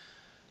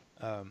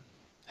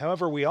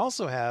 However, we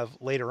also have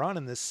later on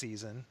in this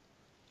season,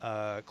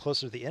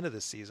 closer to the end of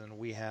this season,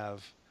 we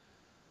have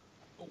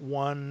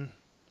one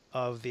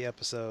of the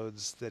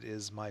episodes that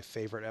is my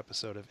favorite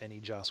episode of any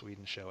Joss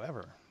Whedon show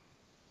ever.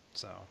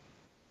 So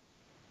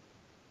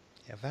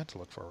you have that to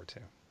look forward to.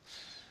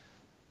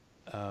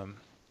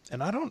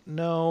 And I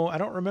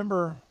don't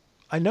remember.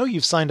 I know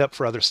you've signed up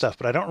for other stuff,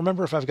 but I don't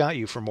remember if I've got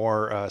you for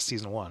more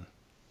season 1.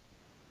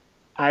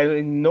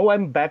 I know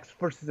I'm back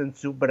for season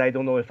 2, but I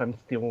don't know if I'm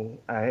still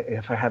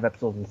if I have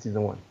episodes in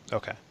season 1.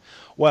 Okay.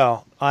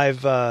 Well,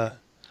 I've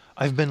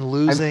been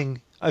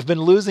losing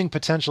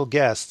potential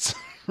guests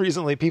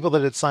recently, people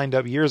that had signed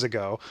up years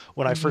ago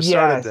when I first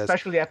started this.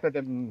 Especially after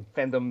the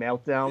fandom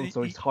meltdown,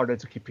 so it's harder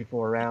to keep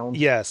people around.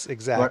 Yes,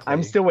 exactly. But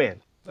I'm still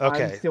in.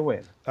 Okay. I'm still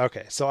in.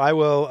 Okay, so I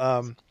will.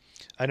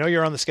 I know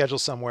you're on the schedule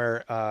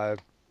somewhere,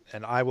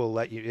 and I will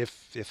let you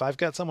if I've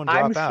got someone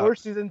drop out. I'm sure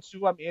season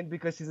 2 I'm in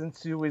because season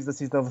 2 is the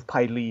season of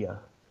Pylea,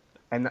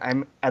 and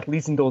I'm at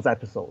least in those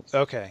episodes.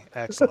 Okay,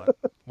 excellent.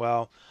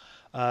 Well,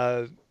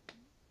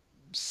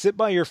 sit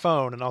by your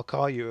phone and I'll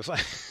call you if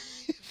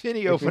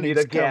any openings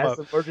you need come up.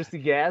 Emergency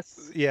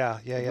gas. Yeah.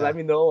 Let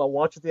me know. I'll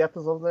watch the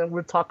episode and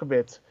we'll talk a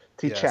bit.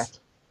 Chat.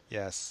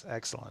 Yes,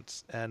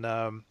 excellent. And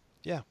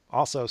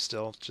also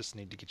still just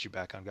need to get you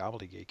back on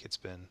Gobbledygook. It's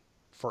been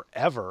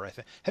forever, I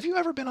think. Have you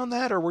ever been on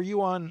that, or were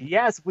you on?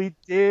 Yes, we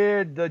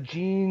did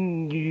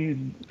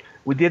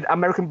we did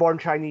American Born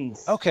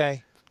Chinese.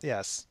 Okay.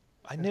 Yes.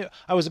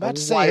 I was about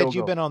to say, had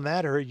you been on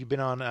that or had you been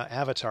on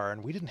Avatar?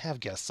 And we didn't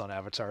have guests on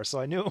Avatar, so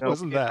I knew it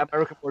wasn't that.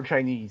 American Born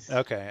Chinese.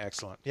 Okay,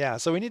 excellent. Yeah,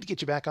 so we need to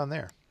get you back on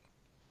there.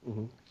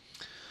 Mm-hmm.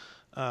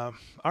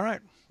 All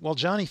right. Well,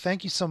 Johnny,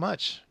 thank you so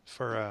much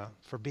for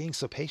being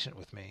so patient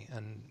with me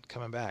and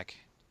coming back,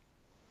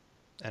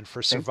 and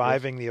for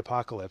surviving the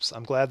apocalypse.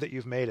 I'm glad that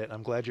you've made it.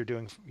 I'm glad you're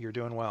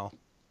doing well.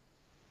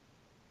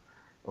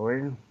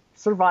 We're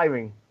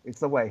surviving.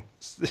 It's the way.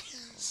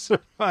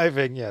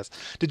 Surviving, yes.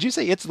 Did you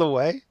say it's the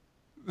way?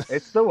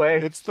 It's the way.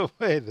 It's the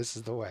way. This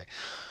is the way.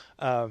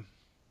 All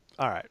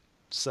right.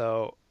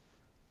 So,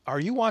 are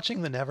you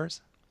watching The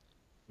Nevers?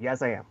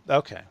 Yes, I am.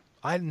 Okay.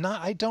 I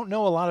don't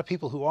know a lot of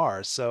people who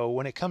are. So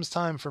when it comes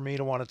time for me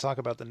to want to talk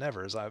about The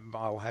Nevers,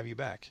 I'll have you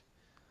back.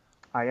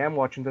 I am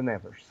watching The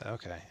Nevers.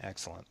 Okay.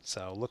 Excellent.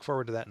 So look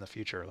forward to that in the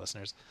future,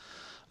 listeners.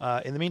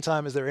 In the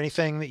meantime, is there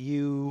anything that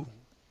you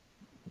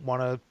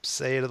want to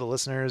say to the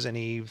listeners?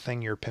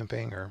 Anything you're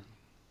pimping, or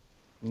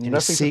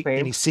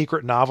any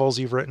secret novels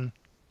you've written?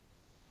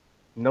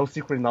 No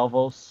secret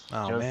novels.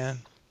 Oh, just man.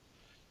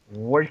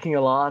 Working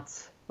a lot,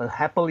 but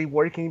happily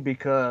working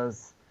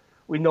because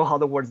we know how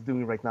the world's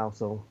doing right now.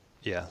 So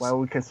yes, while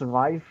we can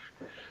survive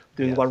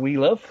doing what we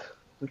love,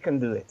 we can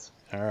do it.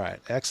 All right.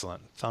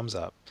 Excellent. Thumbs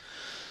up.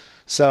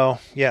 So,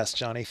 yes,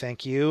 Johnny,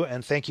 thank you.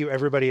 And thank you,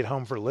 everybody at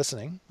home, for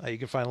listening. You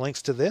can find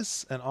links to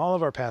this and all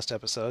of our past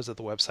episodes at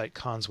the website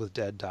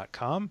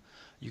conswithdead.com.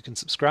 You can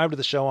subscribe to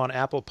the show on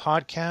Apple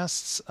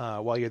Podcasts.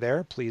 While you're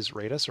there, please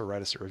rate us or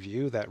write us a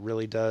review. That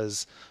really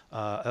does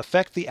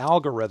affect the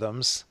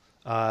algorithms,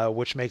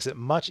 which makes it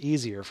much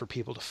easier for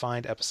people to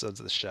find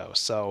episodes of the show.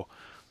 So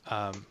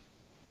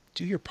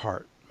do your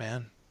part,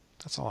 man.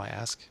 That's all I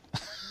ask.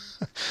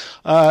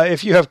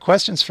 If you have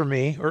questions for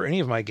me or any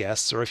of my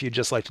guests, or if you'd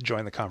just like to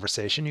join the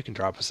conversation, you can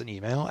drop us an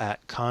email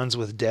at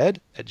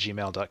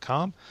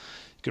conswithdead@gmail.com.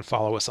 You can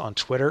follow us on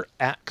Twitter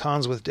at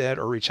conswithdead,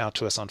 or reach out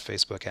to us on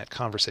Facebook at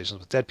Conversations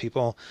with Dead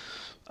People.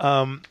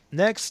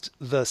 Next,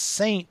 the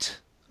saint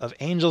of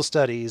angel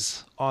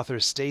studies, author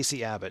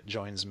Stacey Abbott,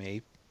 joins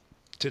me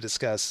to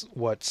discuss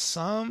what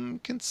some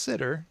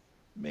consider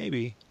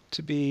maybe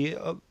to be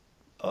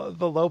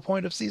the low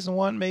point of season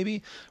 1,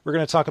 maybe. We're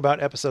going to talk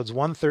about episodes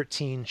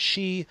 113,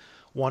 She,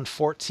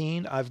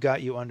 114, I've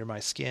Got You Under My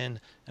Skin,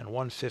 and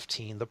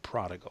 115, The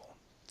Prodigal.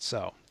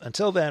 So,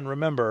 until then,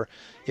 remember,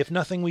 if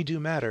nothing we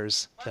do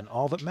matters, then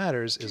all that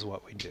matters is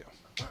what we do.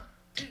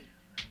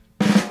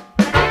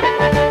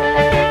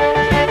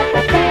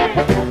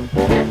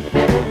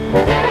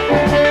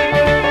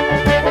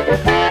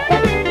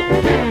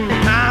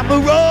 I'm a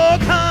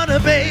road hunter,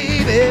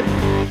 baby,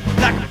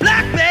 like a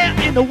black bear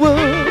in the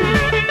woods.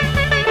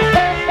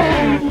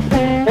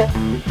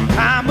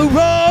 I'm a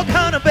road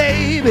hunter,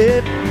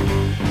 baby,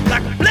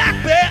 like a black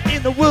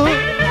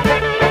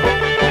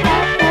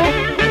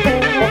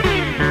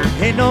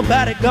ain't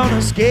nobody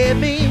gonna scare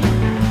me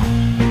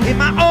in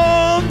my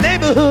own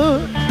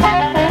neighborhood.